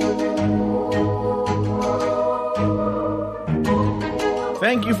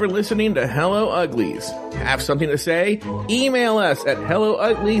 Thank you for listening to Hello Uglies. Have something to say? Email us at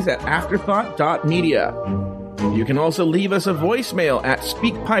hellouglies@afterthought.media. You can also leave us a voicemail at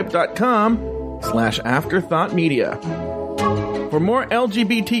speakpipe.com/afterthoughtmedia. For more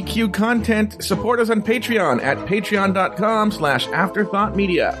LGBTQ content, support us on Patreon at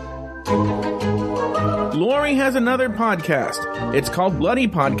patreon.com/afterthoughtmedia. Lori has another podcast. It's called Bloody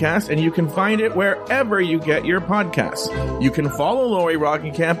Podcast, and you can find it wherever you get your podcasts. You can follow Lori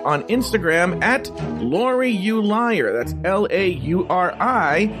Rockingham on Instagram at Lori You Liar. That's Lauri,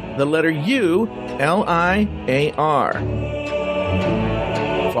 the letter U, Liar.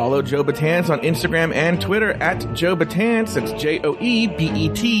 Follow Joe Betance on Instagram and Twitter at Joe Betance. That's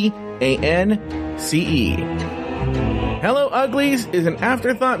JoeBetance. Hello Uglies is an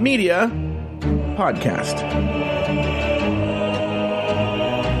Afterthought Media podcast.